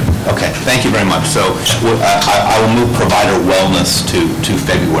happy to. Okay, thank you very much. So I will move provider wellness to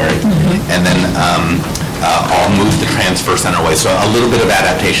February, and then I'll move the transfer center away. So a little bit of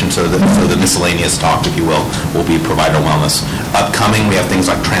adaptation, so the miscellaneous talk, if you will be provider wellness. Upcoming, we have things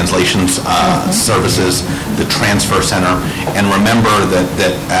like translations services, the transfer center, and remember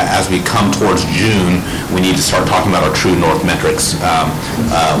that as we come towards June, we need to start talking about our True North metrics.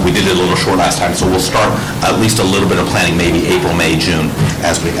 We did it a little short last time, so we'll start at least a little bit of planning, maybe April, May, June,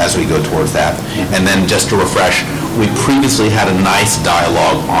 as we go towards that. And then just to refresh, we previously had a nice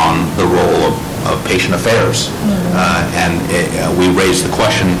dialogue on the role of patient affairs. And we raised the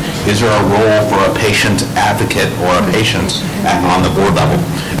question, is there a role for a patient advocate or a patient on the board level?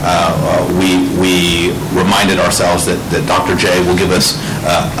 We reminded ourselves that Dr. J will give us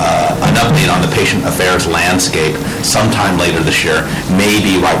an update on the patient affairs landscape sometime later this year,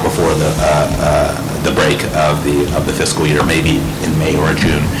 maybe right before the break of the fiscal year, maybe in May or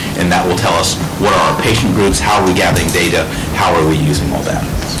June. And that will tell us what are our patient groups, how are we gathering data, how are we using all that.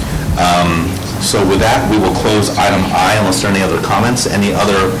 So with that, we will close item I unless there are any other comments. Any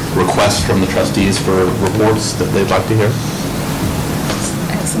other requests from the trustees for reports that they'd like to hear?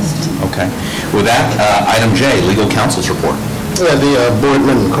 Excellent. Okay. With that, item J, legal counsel's report. Yeah, the board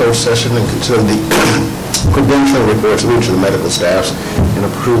met in closed session and considered the credentialing reports of each of the medical staffs and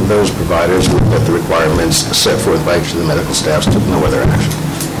approved those providers who met the requirements set forth by each of the medical staffs, took no other action.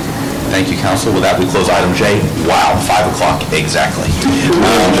 Thank you, Counsel. With that, we close item J. Wow, 5 o'clock exactly.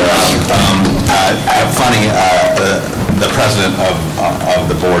 Funny, the president of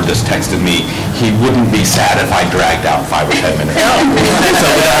the board just texted me. He wouldn't be sad if I dragged out 5 or 10 minutes. So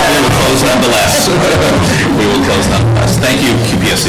with that, we will close nonetheless. Thank you, QPSC.